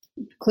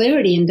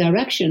clarity and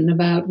direction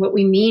about what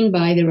we mean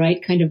by the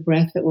right kind of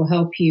breath that will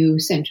help you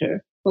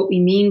center, what we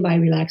mean by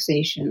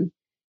relaxation,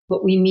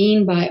 what we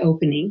mean by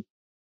opening.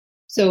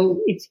 So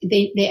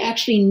they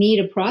actually need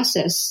a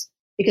process,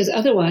 because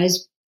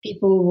otherwise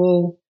people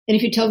will, and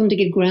if you tell them to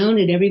get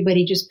grounded,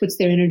 everybody just puts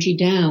their energy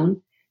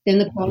down. Then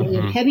the quality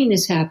of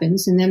heaviness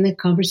happens, and then the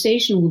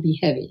conversation will be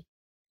heavy.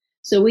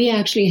 So we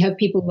actually have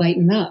people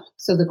lighten up.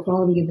 So the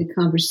quality of the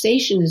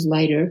conversation is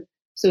lighter,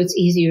 so it's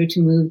easier to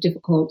move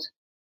difficult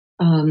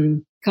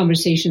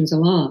conversations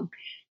along.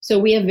 So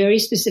we have very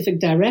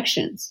specific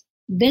directions.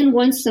 Then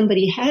once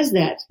somebody has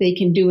that, they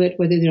can do it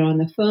whether they're on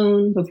the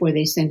phone, before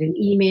they send an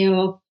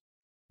email.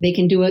 They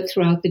can do it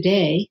throughout the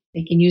day.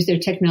 They can use their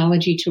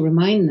technology to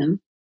remind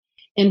them.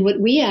 And what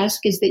we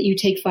ask is that you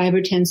take 5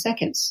 or 10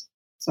 seconds.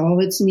 That's all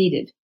that's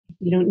needed.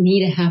 You don't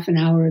need a half an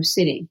hour of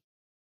sitting.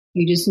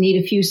 You just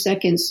need a few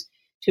seconds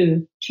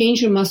to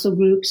change your muscle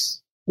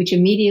groups, which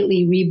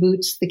immediately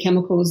reboots the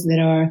chemicals that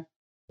are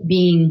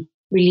being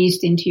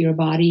released into your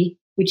body,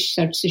 which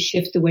starts to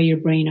shift the way your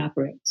brain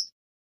operates.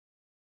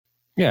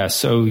 Yeah,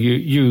 so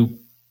you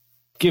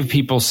give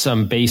people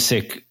some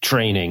basic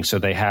training so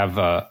they have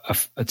a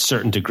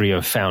certain degree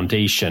of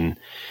foundation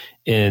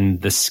in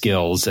the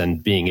skills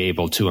and being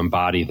able to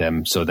embody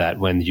them so that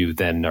when you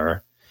then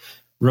are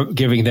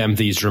giving them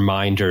these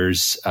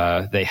reminders,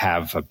 they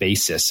have a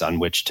basis on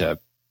which to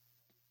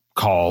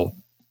call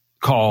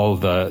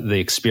the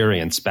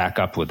experience back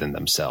up within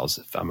themselves,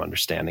 if I'm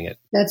understanding it.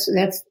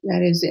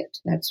 That is it.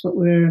 That's what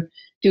we're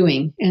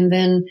doing. And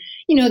then,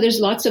 there's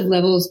lots of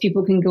levels.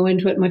 People can go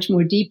into it much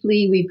more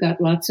deeply. We've got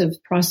lots of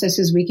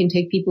processes we can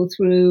take people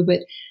through,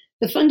 but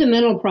the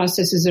fundamental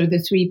processes are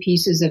the three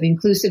pieces of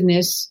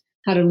inclusiveness,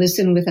 how to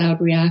listen without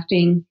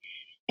reacting,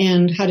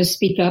 and how to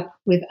speak up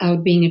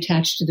without being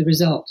attached to the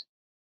result.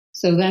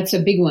 So that's a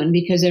big one,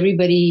 because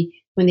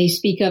everybody, when they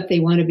speak up, they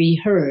want to be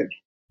heard.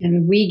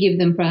 And we give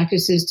them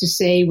practices to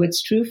say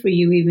what's true for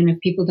you, even if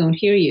people don't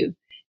hear you.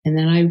 And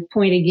then I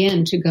point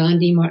again to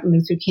Gandhi, Martin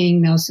Luther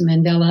King, Nelson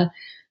Mandela,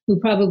 who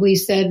probably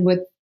said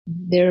what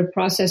their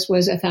process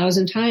was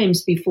 1,000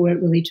 times before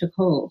it really took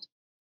hold.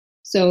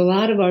 So a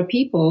lot of our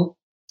people,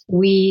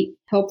 we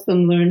help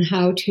them learn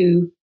how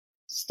to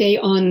stay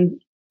on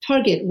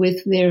target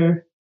with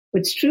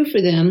what's true for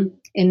them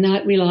and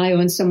not rely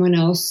on someone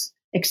else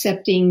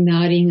accepting,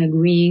 nodding,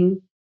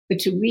 agreeing, but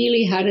to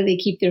really, how do they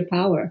keep their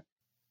power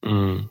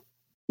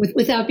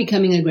without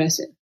becoming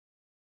aggressive?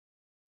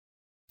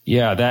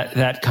 Yeah,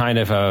 that kind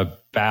of a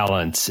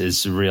balance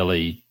is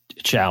really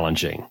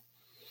challenging,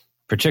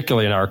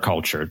 particularly in our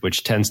culture,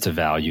 which tends to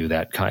value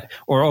that kind,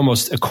 or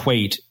almost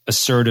equate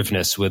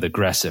assertiveness with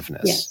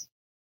aggressiveness. Yes.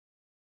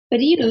 But,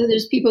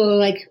 there's people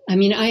like,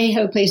 I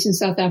have a place in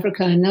South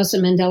Africa, and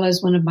Nelson Mandela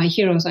is one of my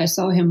heroes. I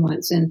saw him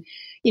once. And,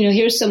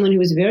 here's someone who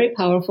was very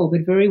powerful,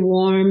 but very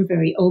warm,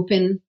 very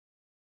open,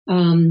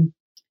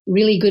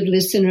 really good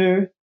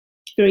listener,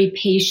 very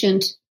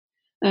patient.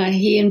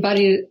 He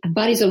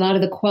embodies a lot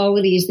of the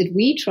qualities that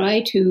we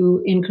try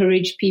to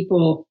encourage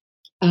people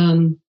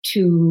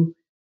to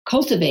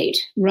cultivate,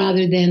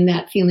 rather than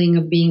that feeling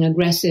of being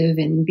aggressive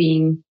and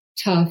being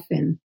tough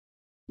and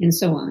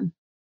so on.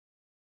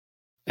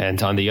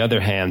 And on the other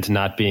hand,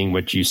 not being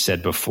what you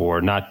said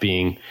before, not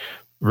being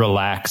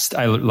relaxed.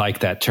 I like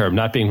that term,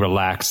 not being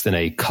relaxed in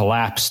a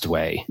collapsed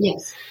way.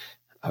 Yes.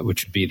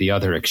 Which would be the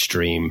other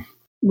extreme.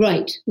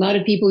 Right. A lot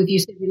of people, if you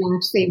say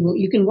relaxed,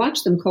 you can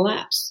watch them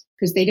collapse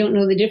because they don't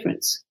know the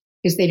difference,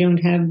 because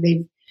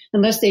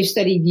unless they've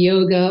studied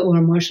yoga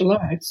or martial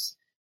arts,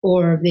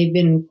 or they've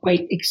been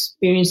quite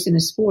experienced in a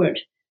sport,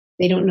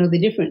 they don't know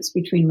the difference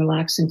between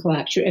relax and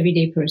collapse, your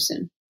everyday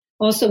person.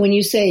 Also, when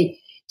you say,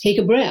 take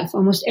a breath,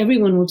 almost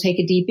everyone will take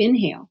a deep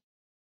inhale.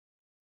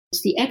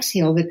 It's the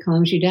exhale that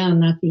calms you down,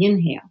 not the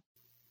inhale.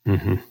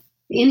 Mm-hmm.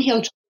 The inhale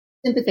triggers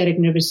the sympathetic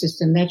nervous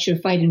system. That's your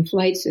fight and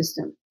flight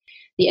system.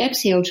 The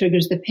exhale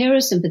triggers the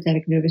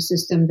parasympathetic nervous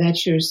system.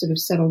 That's your sort of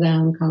settle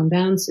down, calm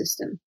down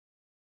system.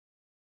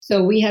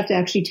 So we have to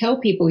actually tell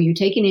people, you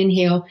take an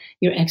inhale,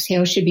 your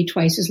exhale should be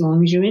twice as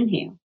long as your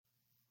inhale.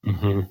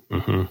 Mm-hmm.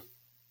 Mm-hmm.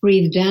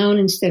 Breathe down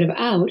instead of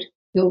out.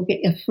 You'll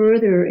get a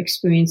further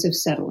experience of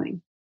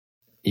settling.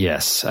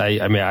 Yes.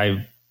 I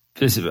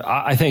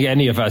think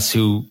any of us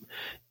who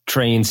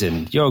trains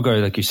in yoga,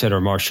 like you said, or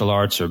martial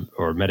arts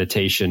or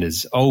meditation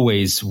is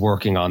always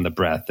working on the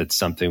breath. It's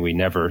something we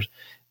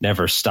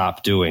never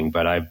stop doing.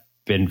 But I've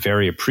been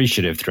very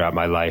appreciative throughout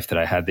my life that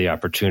I had the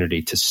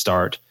opportunity to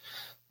start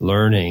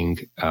learning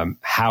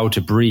how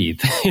to breathe,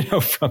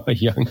 from a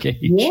young age.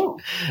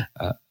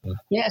 Yeah.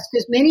 Yes,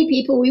 because many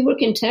people, we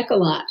work in tech a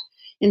lot,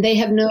 and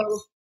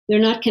they're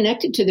not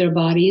connected to their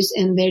bodies,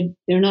 and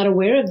they're not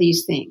aware of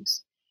these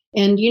things.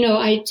 And,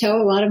 I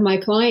tell a lot of my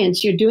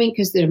clients, you're doing,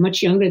 because they're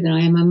much younger than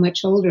I am, I'm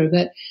much older,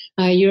 but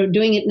you're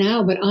doing it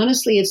now. But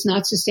honestly, it's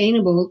not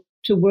sustainable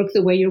to work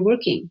the way you're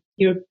working.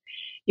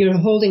 You're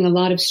holding a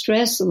lot of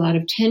stress, a lot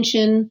of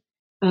tension.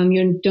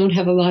 You don't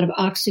have a lot of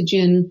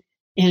oxygen,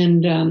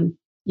 and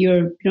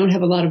you don't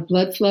have a lot of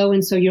blood flow.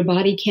 And so your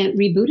body can't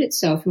reboot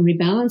itself and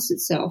rebalance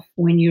itself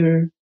when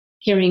you're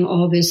carrying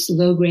all this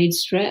low grade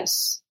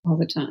stress all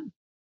the time.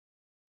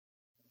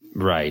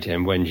 Right.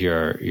 And when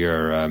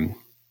you're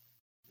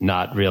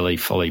not really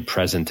fully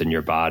present in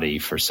your body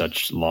for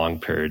such long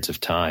periods of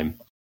time.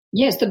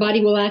 Yes, the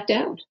body will act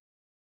out.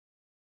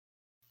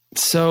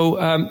 So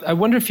I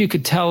wonder if you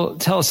could tell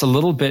us a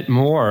little bit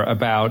more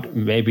about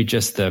maybe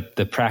just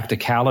the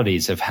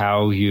practicalities of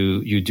how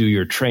you do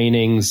your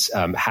trainings,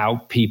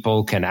 how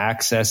people can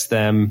access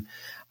them.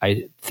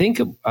 I think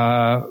it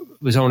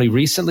was only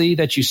recently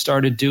that you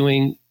started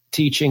doing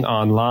teaching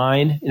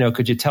online.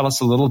 Could you tell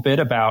us a little bit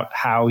about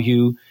how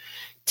you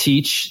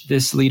teach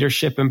this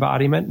leadership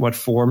embodiment? What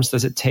forms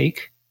does it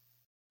take?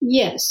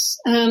 Yes.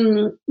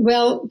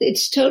 Well,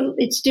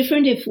 it's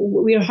different if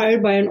we are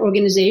hired by an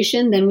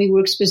organization, then we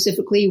work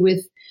specifically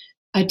with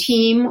a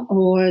team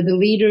or the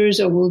leaders,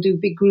 or we'll do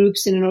big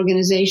groups in an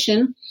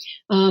organization.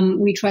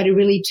 We try to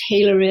really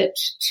tailor it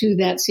to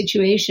that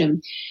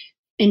situation.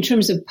 In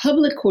terms of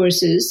public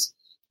courses,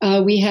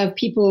 we have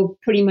people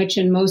pretty much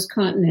in most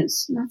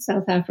continents, not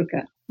South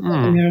Africa,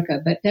 South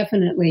America, but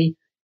definitely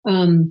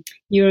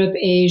Europe,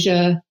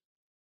 Asia,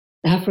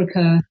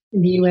 Africa,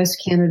 the US,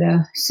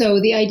 Canada.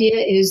 So the idea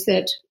is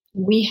that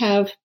we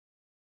have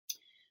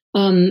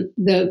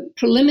the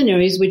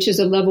preliminaries, which is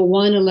a level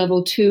 1, a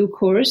level 2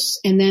 course,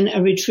 and then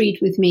a retreat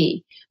with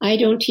me. I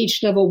don't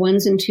teach level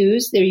 1s and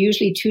 2s. They're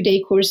usually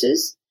 2-day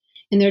courses,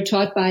 and they're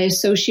taught by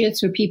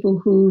associates or people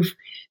who've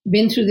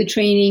been through the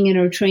training and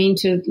are trained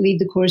to lead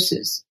the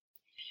courses.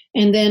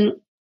 And then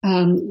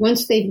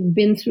once they've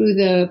been through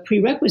the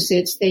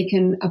prerequisites, they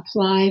can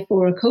apply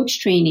for a coach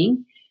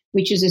training,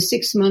 which is a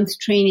 6-month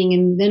training,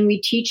 and then we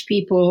teach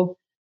people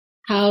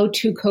how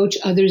to coach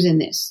others in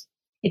this.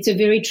 It's a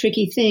very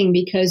tricky thing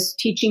because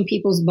teaching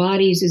people's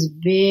bodies is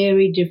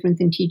very different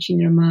than teaching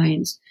their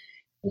minds,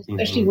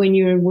 especially when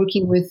you're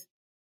working with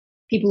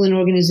people in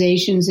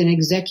organizations and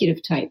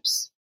executive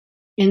types.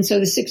 And so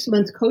the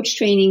 6-month coach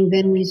training,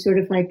 then we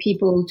certify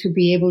people to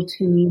be able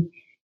to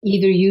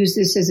either use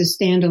this as a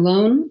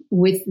standalone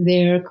with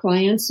their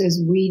clients as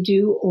we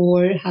do,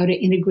 or how to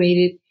integrate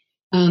it.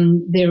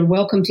 They're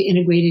welcome to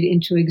integrate it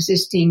into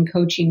existing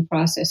coaching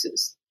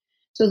processes.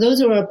 So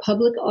those are our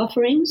public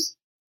offerings.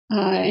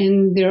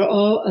 And they're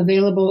all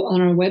available on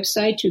our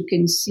website. You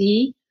can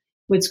see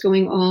what's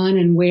going on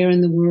and where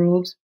in the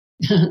world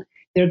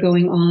they're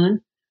going on.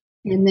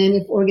 And then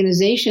if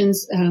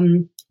organizations,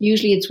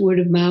 usually it's word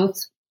of mouth.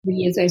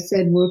 We, as I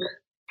said, work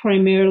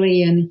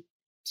primarily in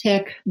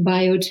tech,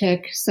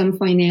 biotech, some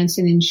finance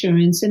and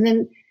insurance, and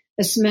then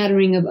a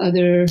smattering of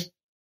other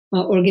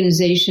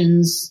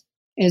organizations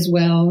as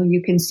well.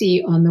 You can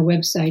see on the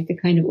website the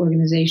kind of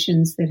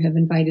organizations that have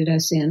invited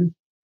us in.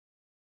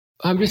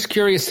 I'm just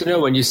curious to know,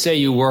 when you say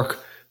you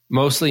work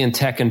mostly in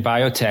tech and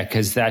biotech,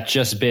 has that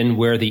just been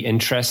where the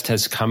interest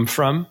has come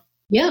from?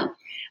 Yeah.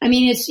 I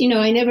mean, it's,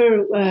 I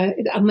never,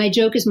 my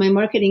joke is my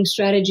marketing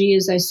strategy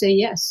is I say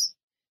yes.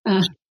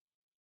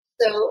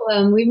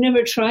 So we've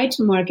never tried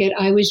to market.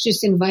 I was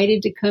just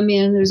invited to come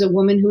in. There's a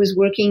woman who was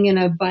working in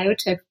a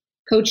biotech,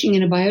 coaching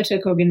in a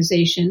biotech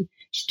organization.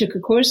 She took a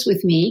course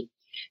with me.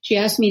 She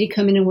asked me to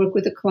come in and work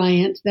with a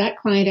client. That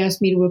client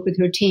asked me to work with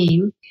her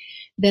team.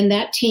 Then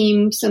that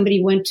team,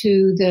 somebody went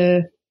to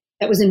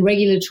that was in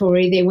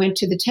regulatory, they went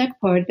to the tech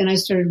part. Then I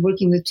started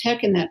working with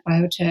tech in that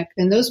biotech.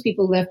 Then those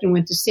people left and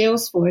went to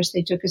Salesforce.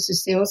 They took us to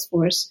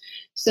Salesforce.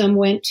 Some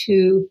went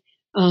to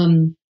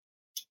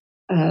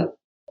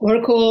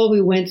Oracle.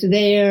 We went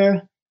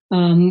there.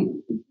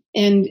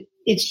 And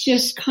it's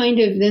just kind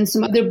of then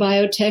some other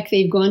biotech,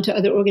 they've gone to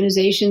other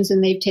organizations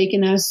and they've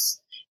taken us.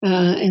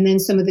 And then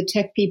some of the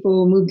tech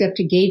people moved up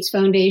to Gates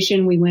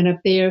Foundation. We went up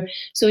there.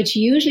 So it's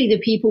usually the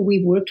people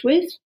we've worked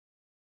with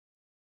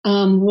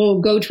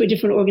will go to a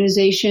different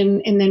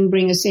organization and then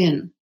bring us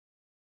in.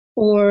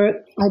 Or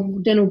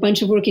I've done a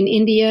bunch of work in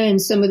India, and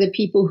some of the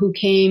people who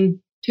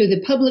came to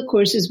the public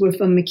courses were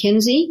from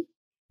McKinsey,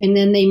 and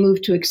then they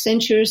moved to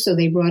Accenture, so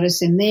they brought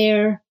us in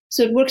there.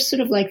 So it works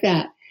sort of like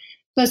that.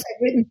 Plus,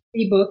 I've written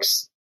 3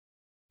 books,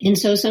 and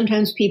so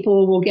sometimes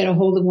people will get a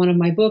hold of one of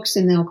my books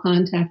and they'll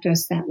contact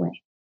us that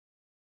way.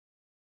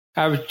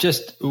 I was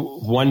just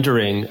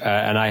wondering,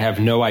 and I have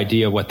no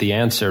idea what the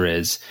answer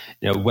is,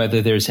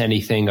 whether there's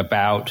anything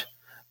about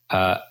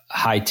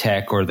high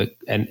tech or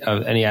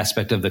any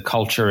aspect of the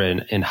culture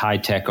in high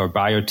tech or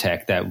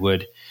biotech that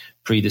would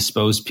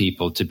predispose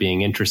people to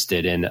being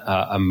interested in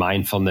a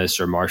mindfulness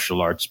or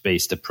martial arts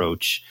based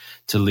approach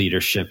to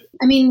leadership.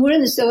 I mean, we're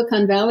in the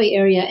Silicon Valley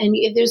area, and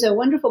there's a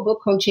wonderful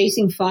book called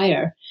Chasing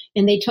Fire.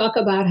 And they talk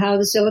about how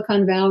the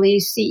Silicon Valley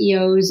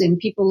CEOs and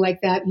people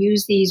like that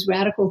use these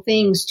radical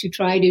things to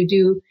try to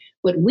do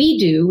what we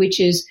do, which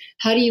is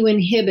how do you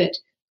inhibit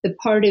the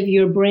part of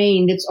your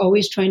brain that's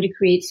always trying to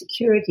create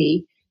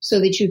security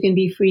so that you can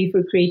be free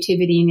for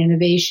creativity and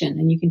innovation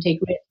and you can take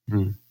risks.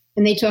 Mm.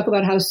 And they talk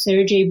about how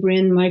Sergey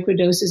Brin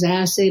microdoses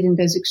acid and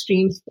does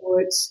extreme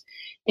sports.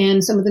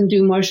 And some of them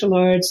do martial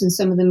arts and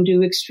some of them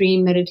do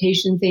extreme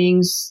meditation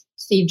things,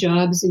 Steve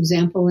Jobs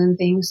example and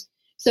things.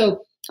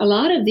 So a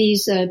lot of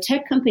these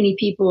tech company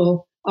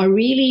people are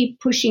really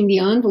pushing the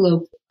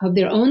envelope of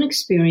their own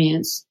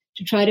experience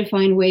to try to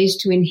find ways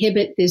to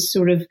inhibit this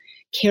sort of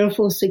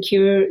careful,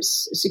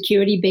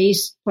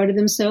 security-based part of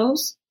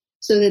themselves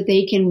so that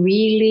they can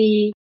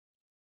really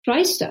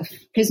try stuff.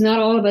 Because not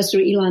all of us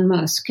are Elon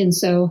Musk. And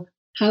so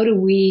how do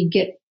we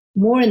get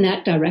more in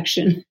that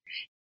direction?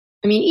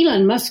 I mean,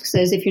 Elon Musk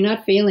says if you're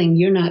not failing,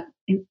 you're not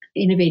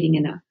innovating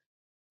enough.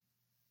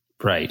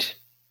 Right.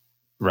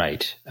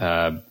 Right.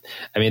 I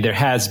mean, there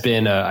has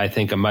been, I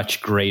think, a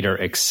much greater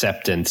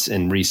acceptance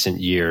in recent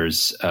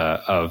years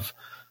of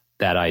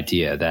that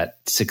idea that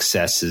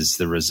success is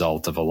the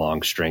result of a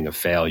long string of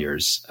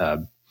failures.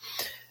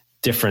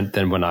 Different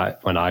than when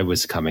I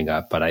was coming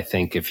up. But I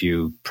think if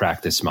you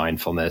practice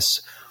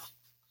mindfulness,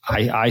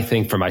 I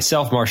think for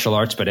myself, martial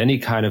arts, but any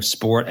kind of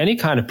sport, any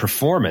kind of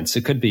performance,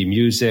 it could be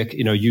music,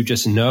 you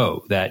just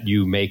know that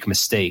you make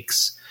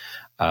mistakes,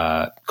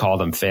 call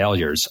them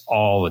failures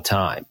all the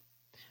time.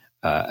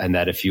 And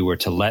that if you were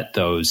to let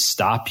those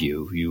stop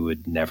you, you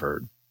would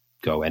never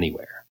go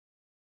anywhere.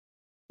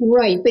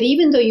 Right. But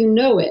even though you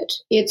know it,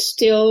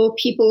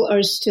 people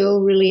are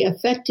still really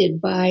affected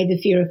by the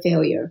fear of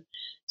failure.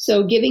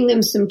 So giving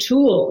them some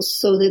tools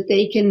so that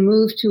they can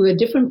move to a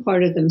different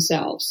part of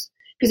themselves.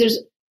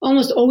 Because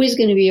almost always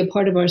going to be a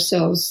part of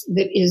ourselves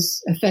that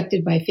is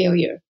affected by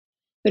failure.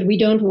 But we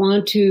don't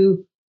want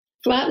to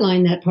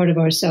flatline that part of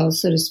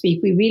ourselves, so to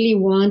speak. We really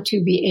want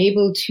to be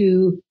able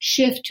to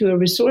shift to a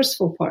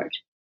resourceful part.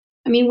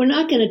 I mean, we're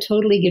not going to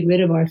totally get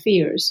rid of our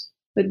fears,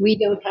 but we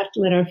don't have to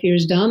let our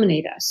fears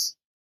dominate us.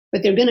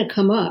 But they're going to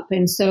come up.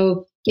 And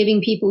so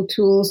giving people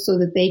tools so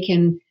that they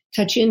can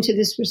touch into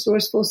this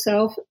resourceful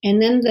self,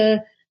 and then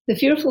the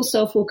fearful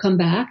self will come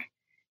back.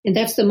 And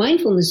that's the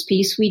mindfulness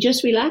piece. We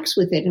just relax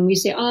with it and we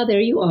say,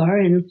 there you are.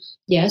 And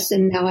yes,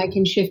 and now I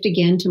can shift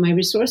again to my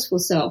resourceful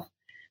self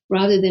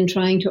rather than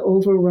trying to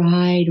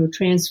override or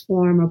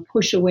transform or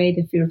push away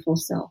the fearful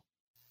self.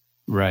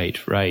 Right.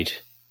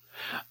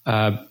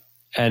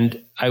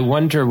 And I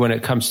wonder when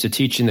it comes to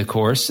teaching the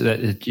course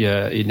that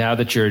now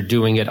that you're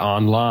doing it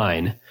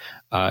online,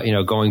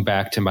 going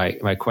back to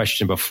my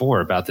question before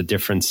about the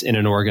difference in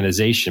an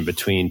organization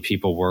between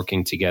people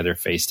working together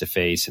face to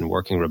face and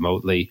working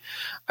remotely,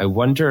 I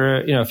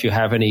wonder, if you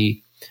have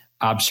any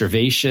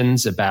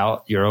observations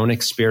about your own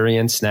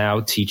experience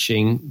now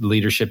teaching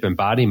leadership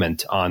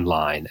embodiment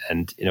online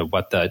and,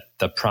 what the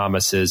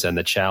promises and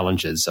the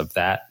challenges of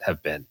that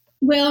have been.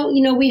 Well,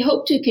 we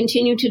hope to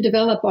continue to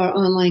develop our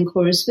online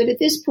course, but at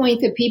this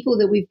point, the people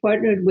that we've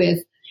partnered with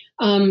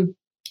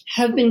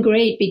have been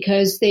great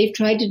because they've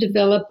tried to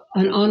develop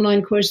an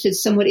online course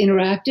that's somewhat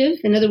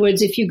interactive. In other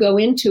words, if you go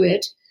into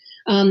it,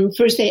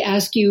 first they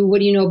ask you, what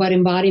do you know about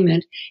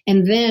embodiment?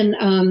 And then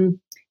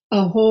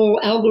a whole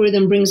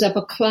algorithm brings up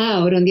a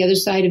cloud on the other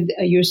side of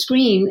your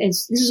screen. And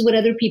this is what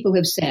other people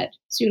have said.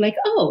 So you're like,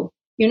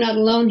 you're not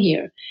alone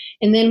here.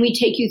 And then we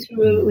take you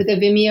through with a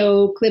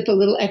Vimeo clip, a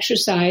little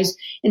exercise,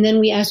 and then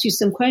we ask you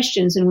some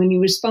questions. And when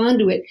you respond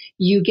to it,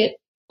 you get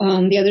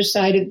on the other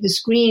side of the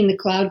screen, the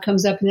cloud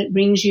comes up and it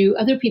brings you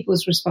other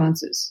people's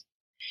responses.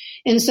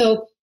 And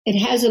so it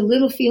has a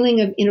little feeling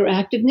of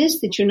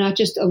interactiveness that you're not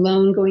just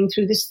alone going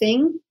through this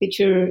thing, that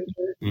you're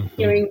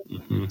hearing,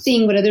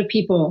 seeing what other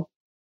people.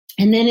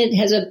 And then it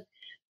has a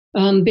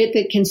bit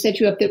that can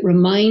set you up, that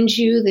reminds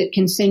you, that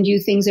can send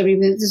you things every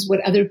minute. This is what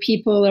other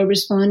people are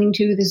responding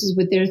to. This is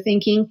what they're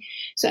thinking.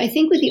 So I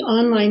think with the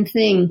online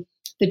thing,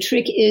 the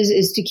trick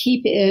is to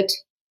keep it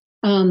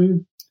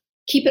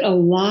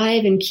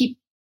alive and keep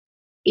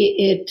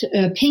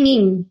it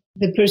pinging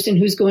the person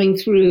who's going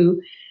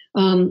through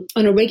on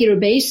a regular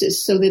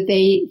basis, so that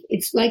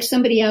it's like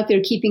somebody out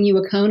there keeping you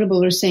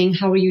accountable or saying,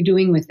 how are you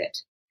doing with it?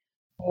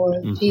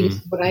 Or, gee, this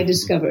is what I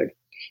discovered.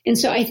 And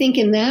so I think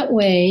in that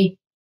way,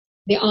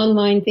 the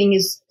online thing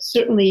is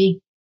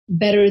certainly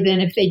better than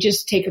if they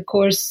just take a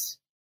course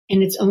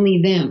and it's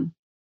only them,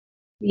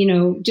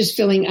 just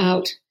filling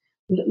out,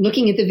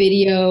 looking at the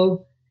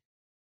video,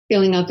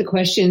 filling out the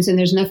questions, and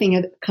there's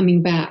nothing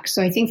coming back.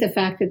 So I think the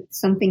fact that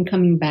something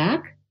coming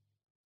back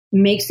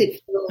makes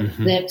it feel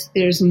that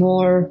there's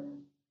more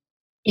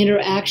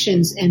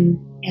interactions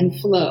and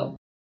flow.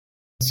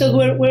 So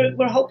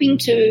we're hoping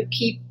to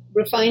keep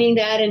refining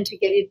that and to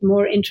get it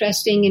more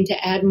interesting and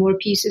to add more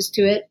pieces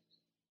to it.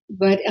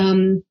 But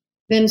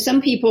then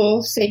some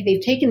people say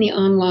they've taken the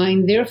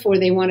online, therefore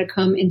they want to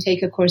come and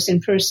take a course in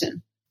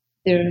person.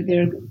 They're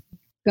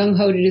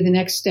gung-ho to do the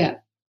next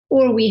step.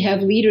 Or we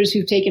have leaders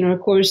who've taken our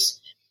course,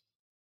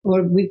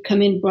 or we've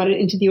come in, brought it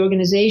into the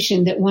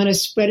organization, that want to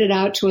spread it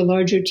out to a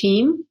larger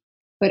team,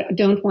 but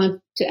don't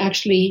want to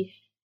actually,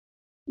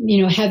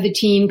 have the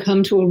team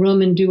come to a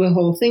room and do a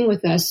whole thing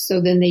with us.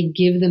 So then they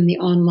give them the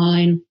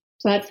online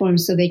platform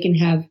so they can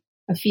have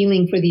a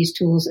feeling for these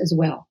tools as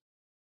well.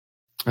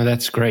 Oh,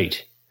 that's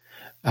great.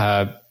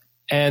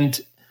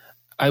 And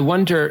I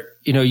wonder,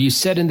 you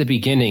said in the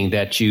beginning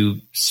that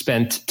you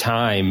spent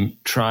time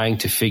trying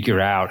to figure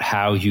out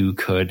how you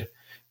could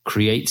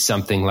create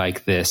something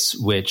like this,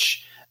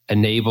 which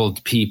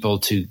enabled people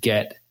to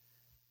get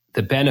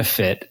the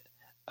benefit,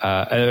 or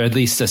at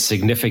least a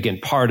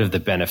significant part of the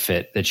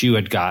benefit that you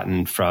had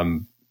gotten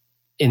from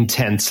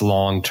intense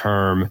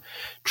long-term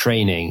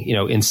training,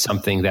 in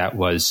something that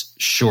was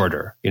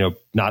shorter,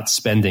 not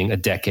spending a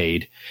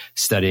decade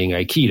studying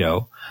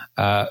Aikido,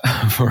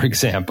 for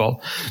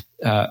example,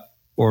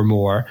 or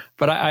more.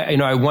 But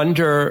I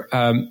wonder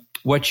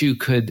what you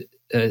could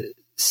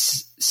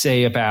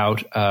say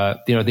about,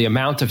 the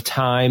amount of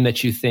time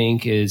that you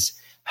think is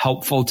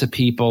helpful to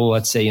people,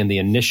 let's say in the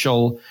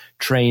initial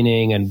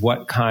training, and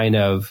what kind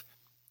of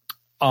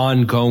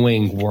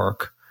ongoing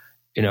work,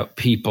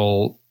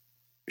 people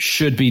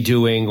should be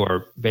doing,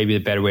 or maybe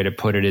the better way to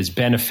put it is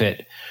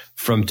benefit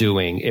from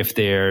doing if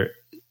they're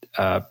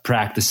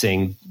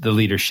practicing the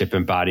leadership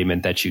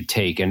embodiment that you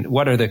take. And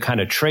what are the kind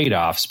of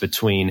trade-offs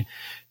between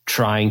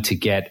trying to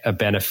get a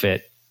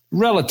benefit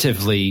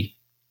relatively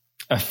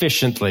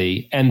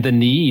efficiently and the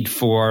need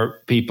for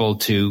people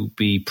to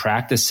be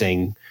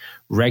practicing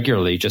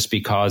regularly, just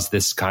because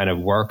this kind of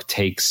work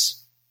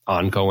takes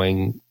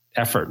ongoing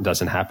effort and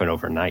doesn't happen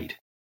overnight?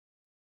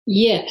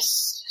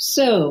 Yes.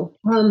 So,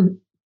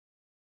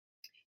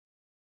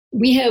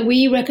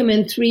 we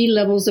recommend 3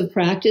 levels of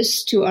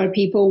practice to our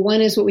people.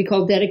 One is what we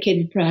call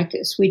dedicated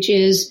practice, which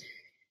is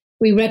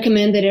we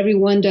recommend that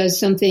everyone does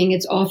something.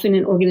 It's often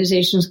in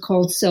organizations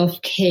called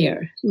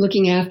self-care,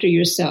 looking after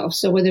yourself.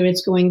 So whether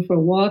it's going for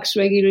walks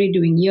regularly,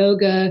 doing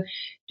yoga,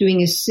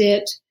 doing a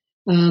sit,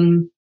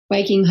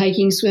 biking,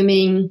 hiking,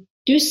 swimming,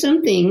 do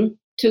something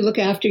to look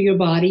after your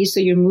body.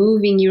 So you're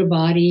moving your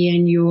body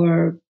and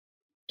you're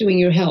doing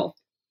your health.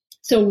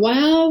 So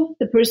while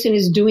the person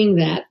is doing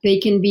that, they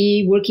can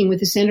be working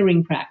with a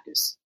centering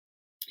practice.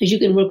 Because you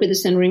can work with a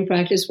centering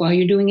practice while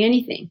you're doing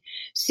anything.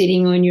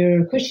 Sitting on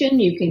your cushion,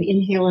 you can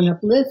inhale and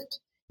uplift.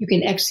 You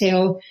can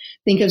exhale,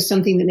 think of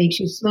something that makes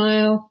you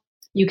smile.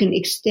 You can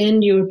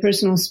extend your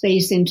personal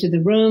space into the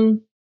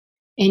room,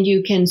 and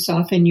you can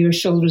soften your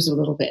shoulders a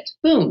little bit.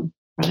 Boom,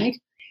 right?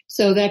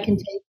 So that can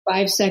take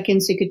 5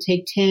 seconds. It could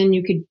take 10.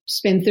 You could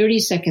spend 30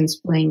 seconds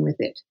playing with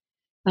it.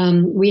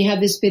 We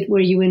have this bit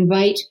where you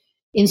invite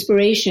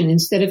inspiration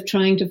instead of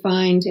trying to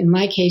find, in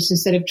my case,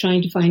 instead of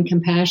trying to find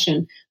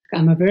compassion.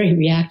 I'm a very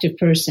reactive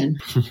person.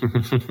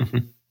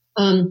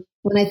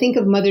 When I think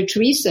of Mother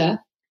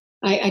Teresa,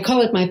 I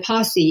call it my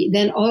posse.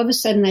 Then all of a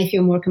sudden I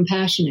feel more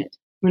compassionate.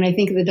 When I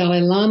think of the Dalai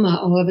Lama,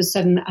 all of a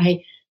sudden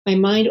my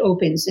mind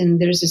opens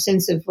and there's a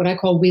sense of what I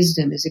call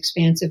wisdom, is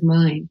expansive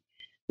mind.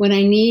 When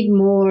I need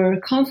more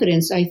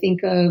confidence, I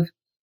think of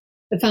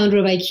the founder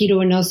of Aikido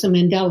or Nelson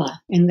Mandela,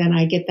 and then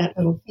I get that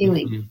little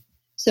feeling. Mm-hmm.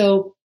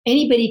 So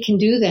anybody can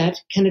do that,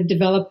 kind of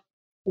develop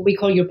what we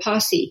call your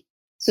posse,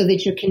 so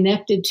that you're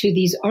connected to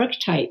these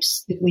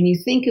archetypes, that when you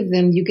think of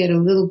them, you get a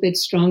little bit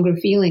stronger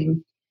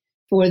feeling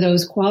for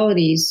those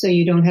qualities, so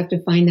you don't have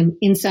to find them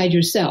inside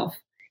yourself,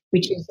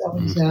 which is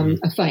always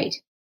a fight.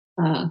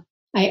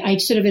 I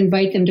sort of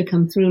invite them to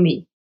come through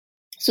me.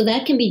 So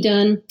that can be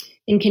done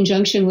in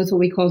conjunction with what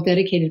we call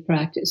dedicated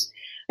practice.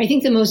 I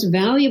think the most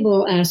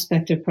valuable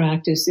aspect of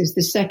practice is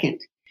the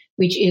second,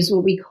 which is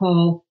what we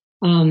call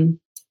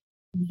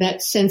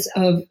that sense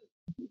of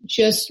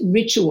just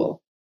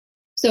ritual.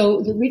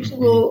 So the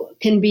ritual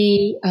can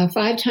be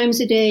 5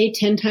 times a day,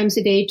 10 times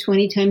a day,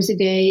 20 times a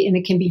day, and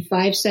it can be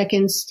 5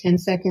 seconds, 10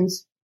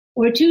 seconds,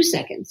 or 2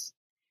 seconds.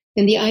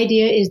 And the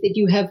idea is that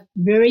you have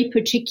very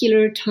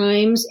particular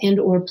times and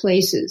or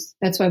places.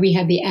 That's why we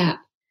have the app.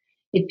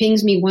 It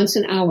pings me once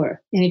an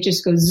hour, and it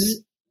just goes,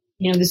 zzz,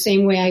 the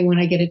same way when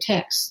I get a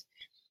text.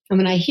 And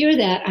when I hear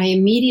that, I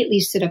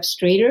immediately sit up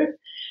straighter.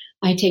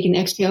 I take an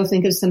exhale,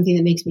 think of something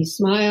that makes me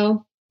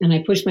smile, and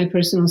I push my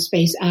personal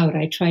space out.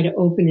 I try to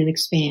open and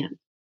expand.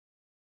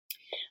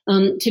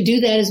 To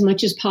do that as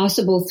much as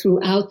possible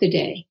throughout the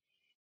day.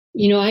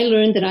 I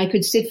learned that I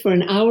could sit for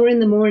an hour in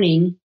the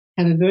morning,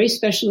 have a very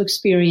special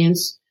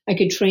experience. I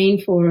could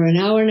train for an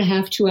hour and a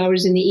half, 2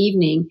 hours in the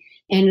evening,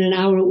 and in an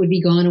hour it would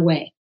be gone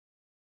away.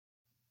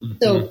 Mm-hmm.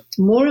 So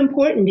more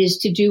important is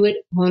to do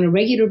it on a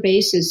regular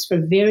basis for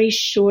very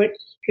short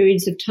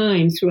periods of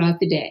time throughout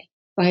the day,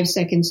 5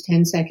 seconds,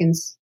 10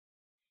 seconds.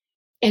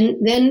 And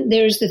then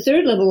there's the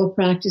third level of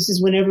practice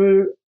is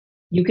whenever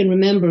you can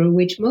remember,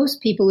 which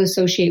most people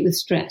associate with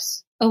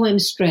stress. Oh, I'm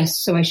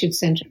stressed, so I should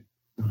center.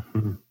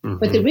 Mm-hmm, mm-hmm.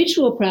 But the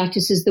ritual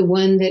practice is the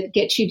one that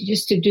gets you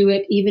just to do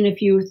it, even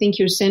if you think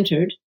you're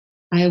centered.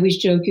 I always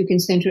joke you can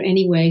center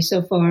anyway.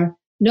 So far,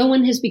 no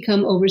one has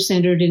become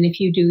over-centered, and if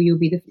you do, you'll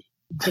be the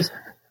first.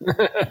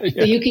 Yeah.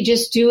 So you could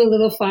just do a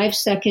little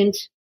 5-second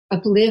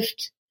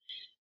uplift,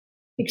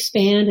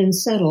 expand, and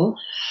settle,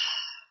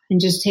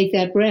 and just take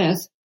that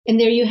breath. And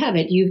there you have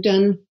it. You've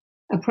done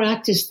a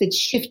practice that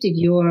shifted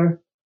your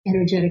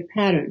energetic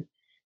pattern.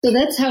 So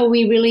that's how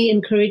we really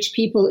encourage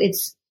people.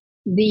 It's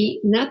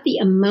not the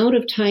amount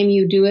of time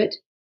you do it,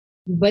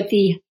 but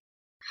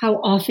how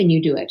often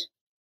you do it.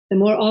 The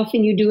more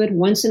often you do it,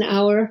 once an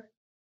hour,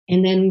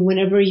 and then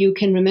whenever you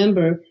can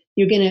remember,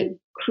 you're going to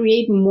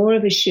create more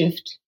of a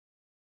shift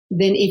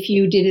than if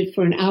you did it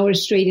for an hour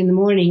straight in the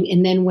morning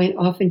and then went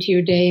off into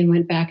your day and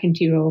went back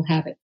into your old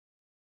habit.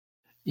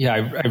 Yeah,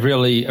 I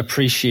really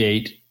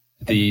appreciate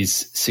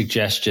these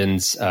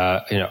suggestions.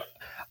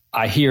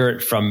 I hear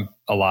it from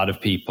a lot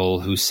of people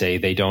who say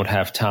they don't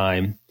have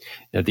time.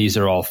 These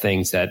are all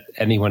things that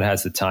anyone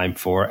has the time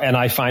for. And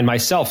I find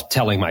myself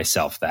telling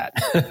myself that.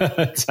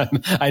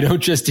 I don't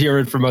just hear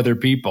it from other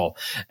people.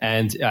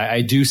 And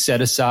I do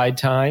set aside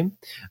time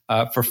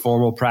for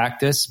formal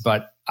practice,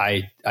 but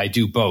I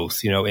do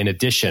both. In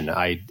addition,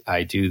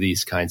 I do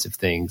these kinds of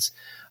things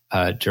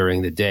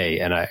during the day.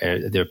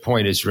 And their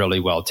point is really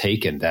well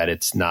taken, that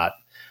it's not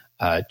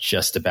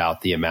just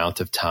about the amount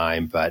of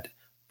time, but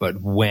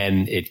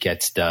when it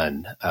gets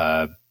done.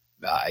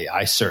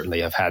 I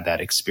certainly have had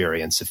that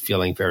experience of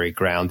feeling very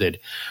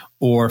grounded,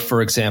 or,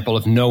 for example,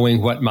 of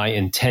knowing what my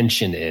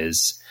intention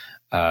is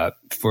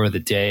for the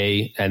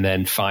day, and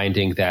then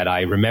finding that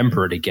I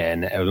remember it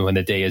again when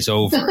the day is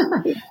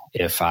over.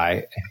 If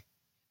I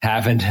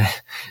haven't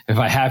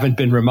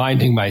been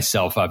reminding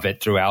myself of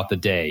it throughout the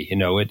day,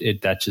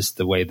 that's just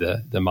the way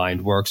the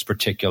mind works,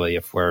 particularly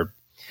if we're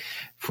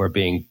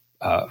being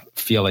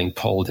feeling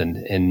pulled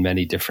in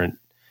many different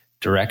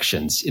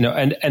directions,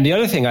 and the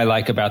other thing I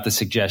like about the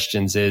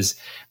suggestions is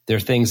there are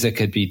things that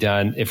could be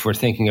done if we're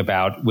thinking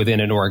about within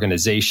an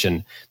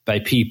organization by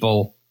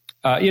people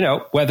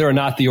whether or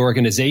not the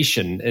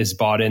organization is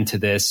bought into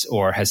this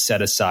or has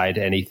set aside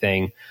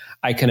anything,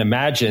 I can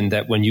imagine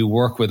that when you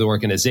work with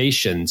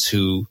organizations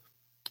who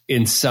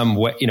in some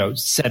way,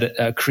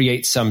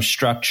 create some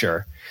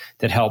structure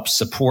that helps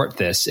support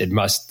this, it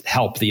must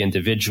help the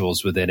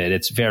individuals within it.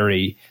 It's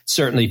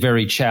certainly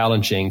very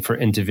challenging for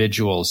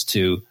individuals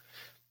to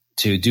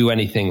do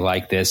anything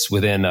like this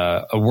within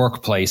a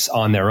workplace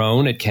on their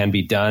own. It can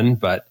be done,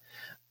 but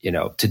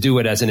to do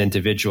it as an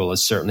individual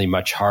is certainly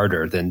much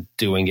harder than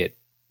doing it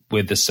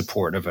with the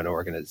support of an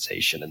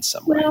organization in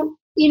some way.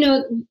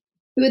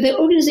 Well, the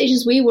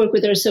organizations we work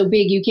with are so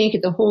big, you can't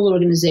get the whole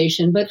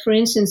organization. But for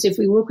instance, if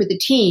we work with a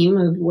team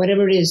of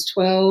whatever it is,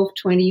 12,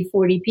 20,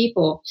 40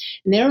 people,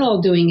 and they're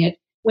all doing it,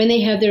 when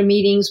they have their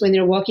meetings, when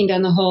they're walking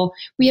down the hall,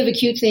 we have a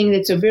cute thing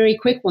that's a very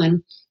quick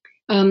one.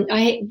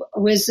 I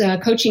was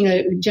coaching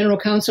a general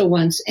counsel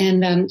once,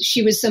 and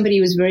she was somebody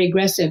who was very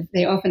aggressive.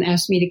 They often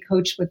asked me to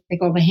coach what they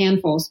call the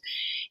handfuls.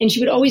 And she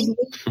would always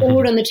look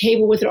forward on the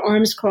table with her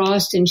arms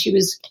crossed, and she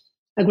was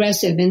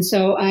aggressive. And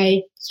so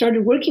I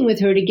started working with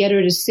her to get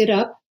her to sit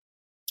up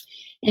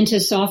and to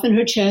soften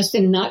her chest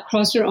and not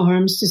cross her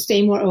arms, to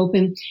stay more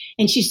open.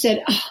 And she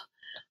said,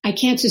 I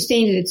can't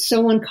sustain it. It's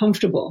so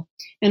uncomfortable.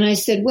 And I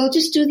said, well,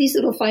 just do these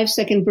little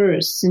 5-second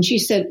bursts. And she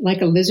said,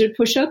 like a lizard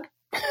push-up.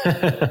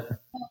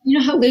 You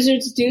know how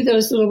lizards do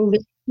those little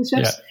lizard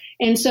push-ups?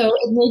 Yeah. And so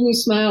it made me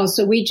smile.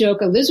 So we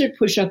joke a lizard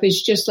push-up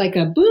is just like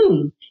a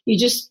boom. You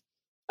just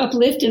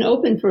uplift and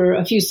open for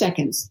a few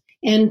seconds.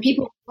 And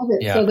people love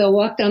it. Yeah. So they'll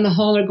walk down the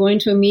hall or going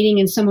to a meeting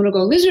and someone will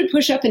go, lizard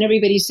push-up, and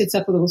everybody sits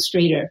up a little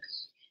straighter.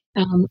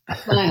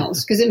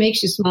 Smiles, because it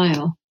makes you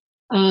smile.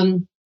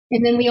 And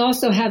then we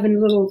also have a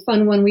little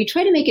fun one. We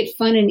try to make it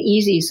fun and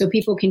easy so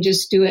people can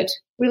just do it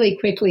really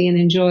quickly and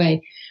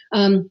enjoy.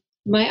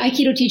 My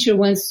Aikido teacher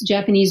once,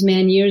 Japanese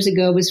man years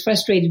ago, was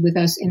frustrated with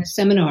us in a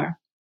seminar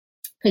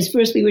because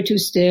first we were too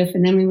stiff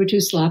and then we were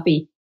too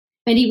sloppy.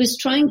 And he was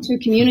trying to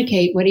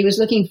communicate what he was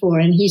looking for.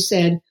 And he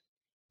said,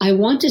 I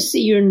want to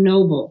see you're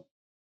noble.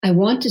 I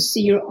want to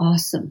see you're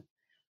awesome.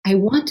 I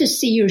want to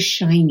see you're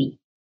shiny.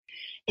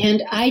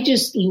 And I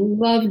just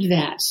loved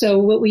that. So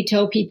what we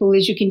tell people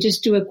is you can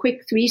just do a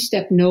quick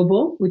 3-step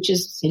noble, which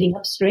is sitting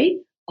up straight,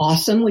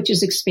 awesome, which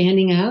is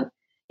expanding out,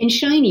 and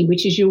shiny,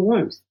 which is your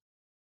warmth.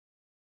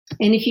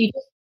 And if you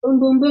just boom,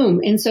 boom,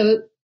 boom. And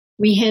so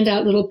we hand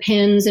out little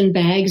pens and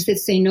bags that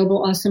say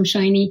noble, awesome,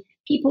 shiny.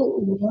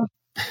 People love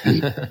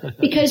it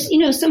because,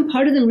 some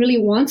part of them really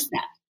wants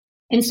that.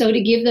 And so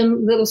to give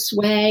them little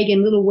swag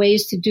and little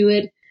ways to do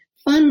it,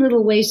 fun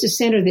little ways to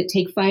center that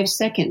take 5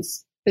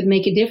 seconds, but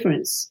make a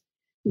difference.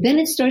 Then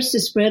it starts to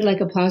spread like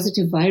a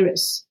positive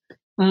virus.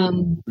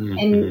 And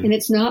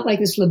it's not like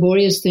this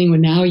laborious thing where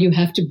now you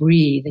have to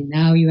breathe and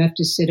now you have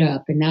to sit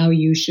up and now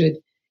you should.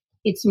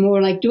 It's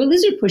more like do a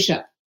lizard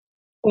push-up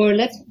or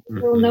let's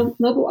do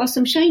noble,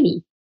 awesome,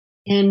 shiny.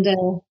 And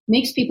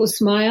makes people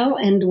smile.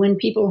 And when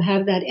people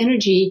have that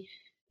energy,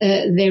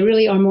 they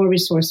really are more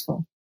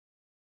resourceful.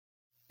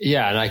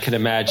 Yeah, and I can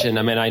imagine,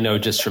 I know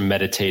just from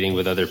meditating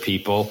with other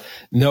people,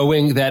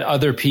 knowing that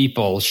other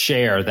people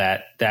share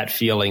that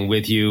feeling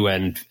with you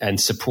and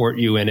support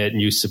you in it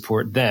and you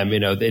support them,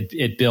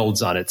 it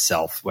builds on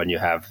itself when you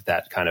have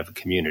that kind of a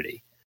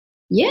community.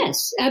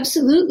 Yes,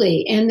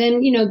 absolutely. And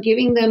then,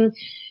 giving them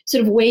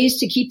sort of ways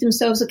to keep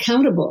themselves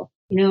accountable,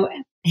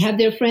 have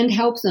their friend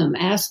help them,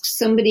 ask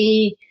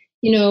somebody,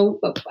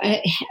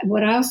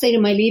 what I'll say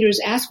to my leaders,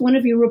 ask one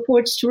of your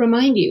reports to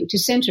remind you to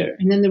center.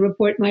 And then the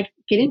report might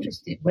get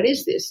interested. What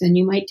is this? And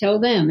you might tell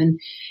them. And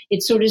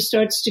it sort of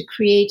starts to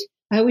create,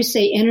 I always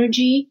say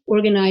energy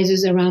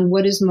organizes around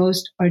what is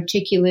most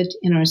articulate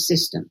in our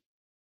system.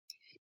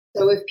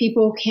 So if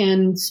people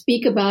can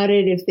speak about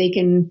it, if they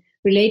can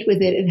relate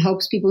with it, it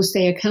helps people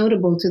stay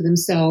accountable to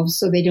themselves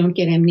so they don't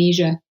get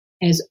amnesia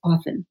as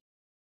often.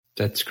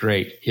 That's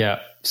great. Yeah.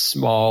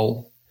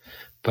 Small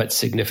but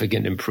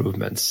significant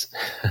improvements.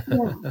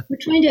 Yeah. We're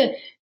trying to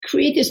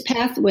create this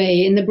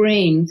pathway in the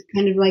brain,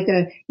 kind of like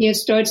it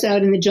starts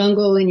out in the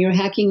jungle and you're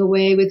hacking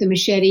away with a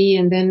machete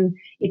and then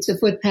it's a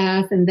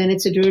footpath and then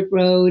it's a dirt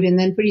road and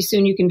then pretty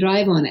soon you can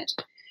drive on it.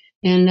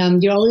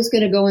 And you're always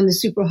going to go on the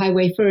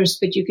superhighway first,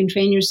 but you can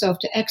train yourself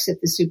to exit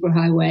the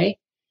superhighway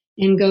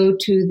and go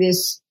to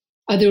this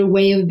other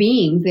way of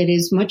being that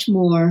is much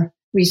more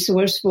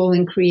resourceful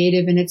and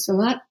creative, and it's a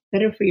lot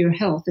better for your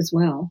health as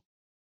well.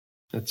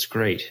 That's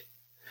great.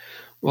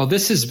 Well,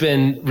 this has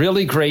been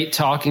really great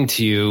talking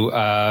to you,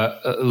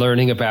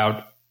 learning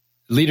about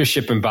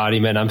leadership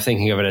embodiment. I'm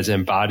thinking of it as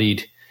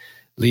embodied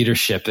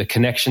leadership. The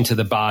connection to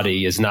the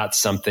body is not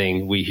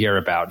something we hear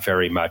about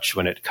very much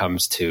when it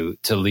comes to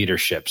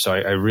leadership. So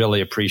I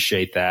really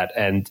appreciate that.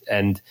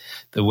 And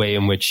the way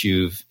in which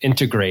you've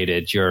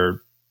integrated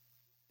your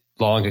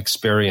long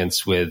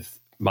experience with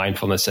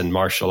mindfulness and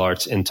martial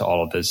arts into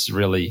all of this is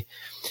really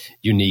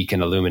unique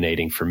and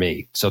illuminating for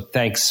me. So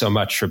thanks so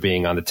much for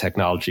being on the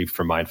Technology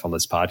for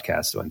Mindfulness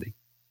podcast, Wendy.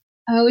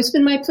 Oh, it's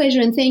been my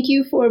pleasure. And thank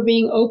you for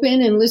being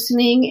open and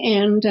listening.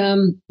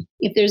 And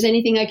if there's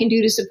anything I can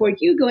do to support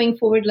you going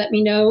forward, let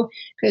me know,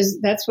 because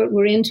that's what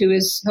we're into,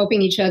 is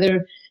helping each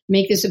other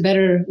make this a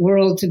better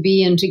world to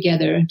be in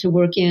together, to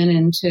work in,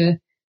 and to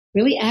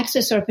really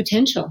access our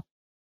potential.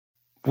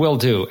 Will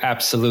do.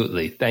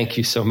 Absolutely. Thank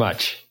you so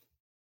much.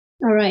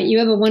 All right. You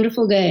have a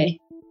wonderful day.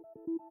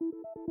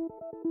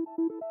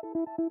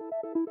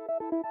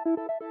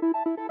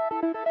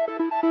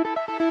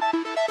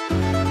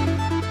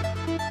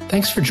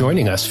 Thanks for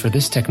joining us for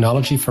this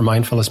Technology for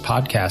Mindfulness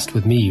podcast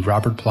with me,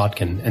 Robert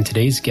Plotkin, and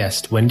today's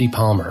guest, Wendy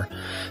Palmer,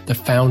 the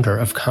founder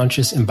of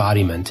Conscious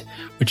Embodiment,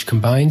 which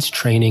combines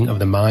training of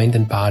the mind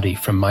and body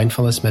from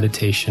mindfulness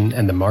meditation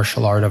and the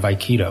martial art of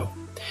Aikido.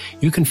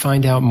 You can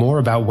find out more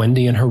about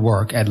Wendy and her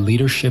work at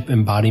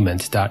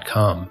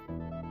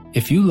leadershipembodiment.com.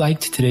 If you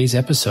liked today's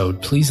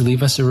episode, please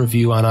leave us a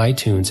review on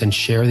iTunes and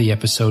share the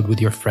episode with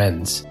your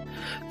friends.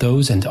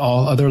 Those and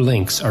all other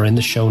links are in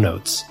the show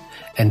notes.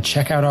 And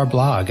check out our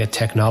blog at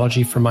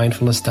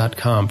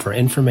technologyformindfulness.com for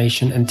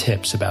information and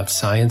tips about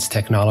science,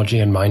 technology,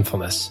 and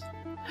mindfulness.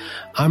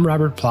 I'm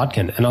Robert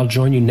Plotkin, and I'll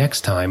join you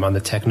next time on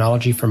the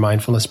Technology for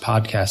Mindfulness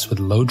podcast with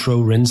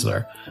Lodro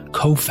Rinzler,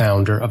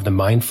 co-founder of the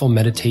Mindful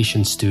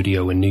Meditation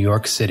Studio in New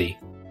York City.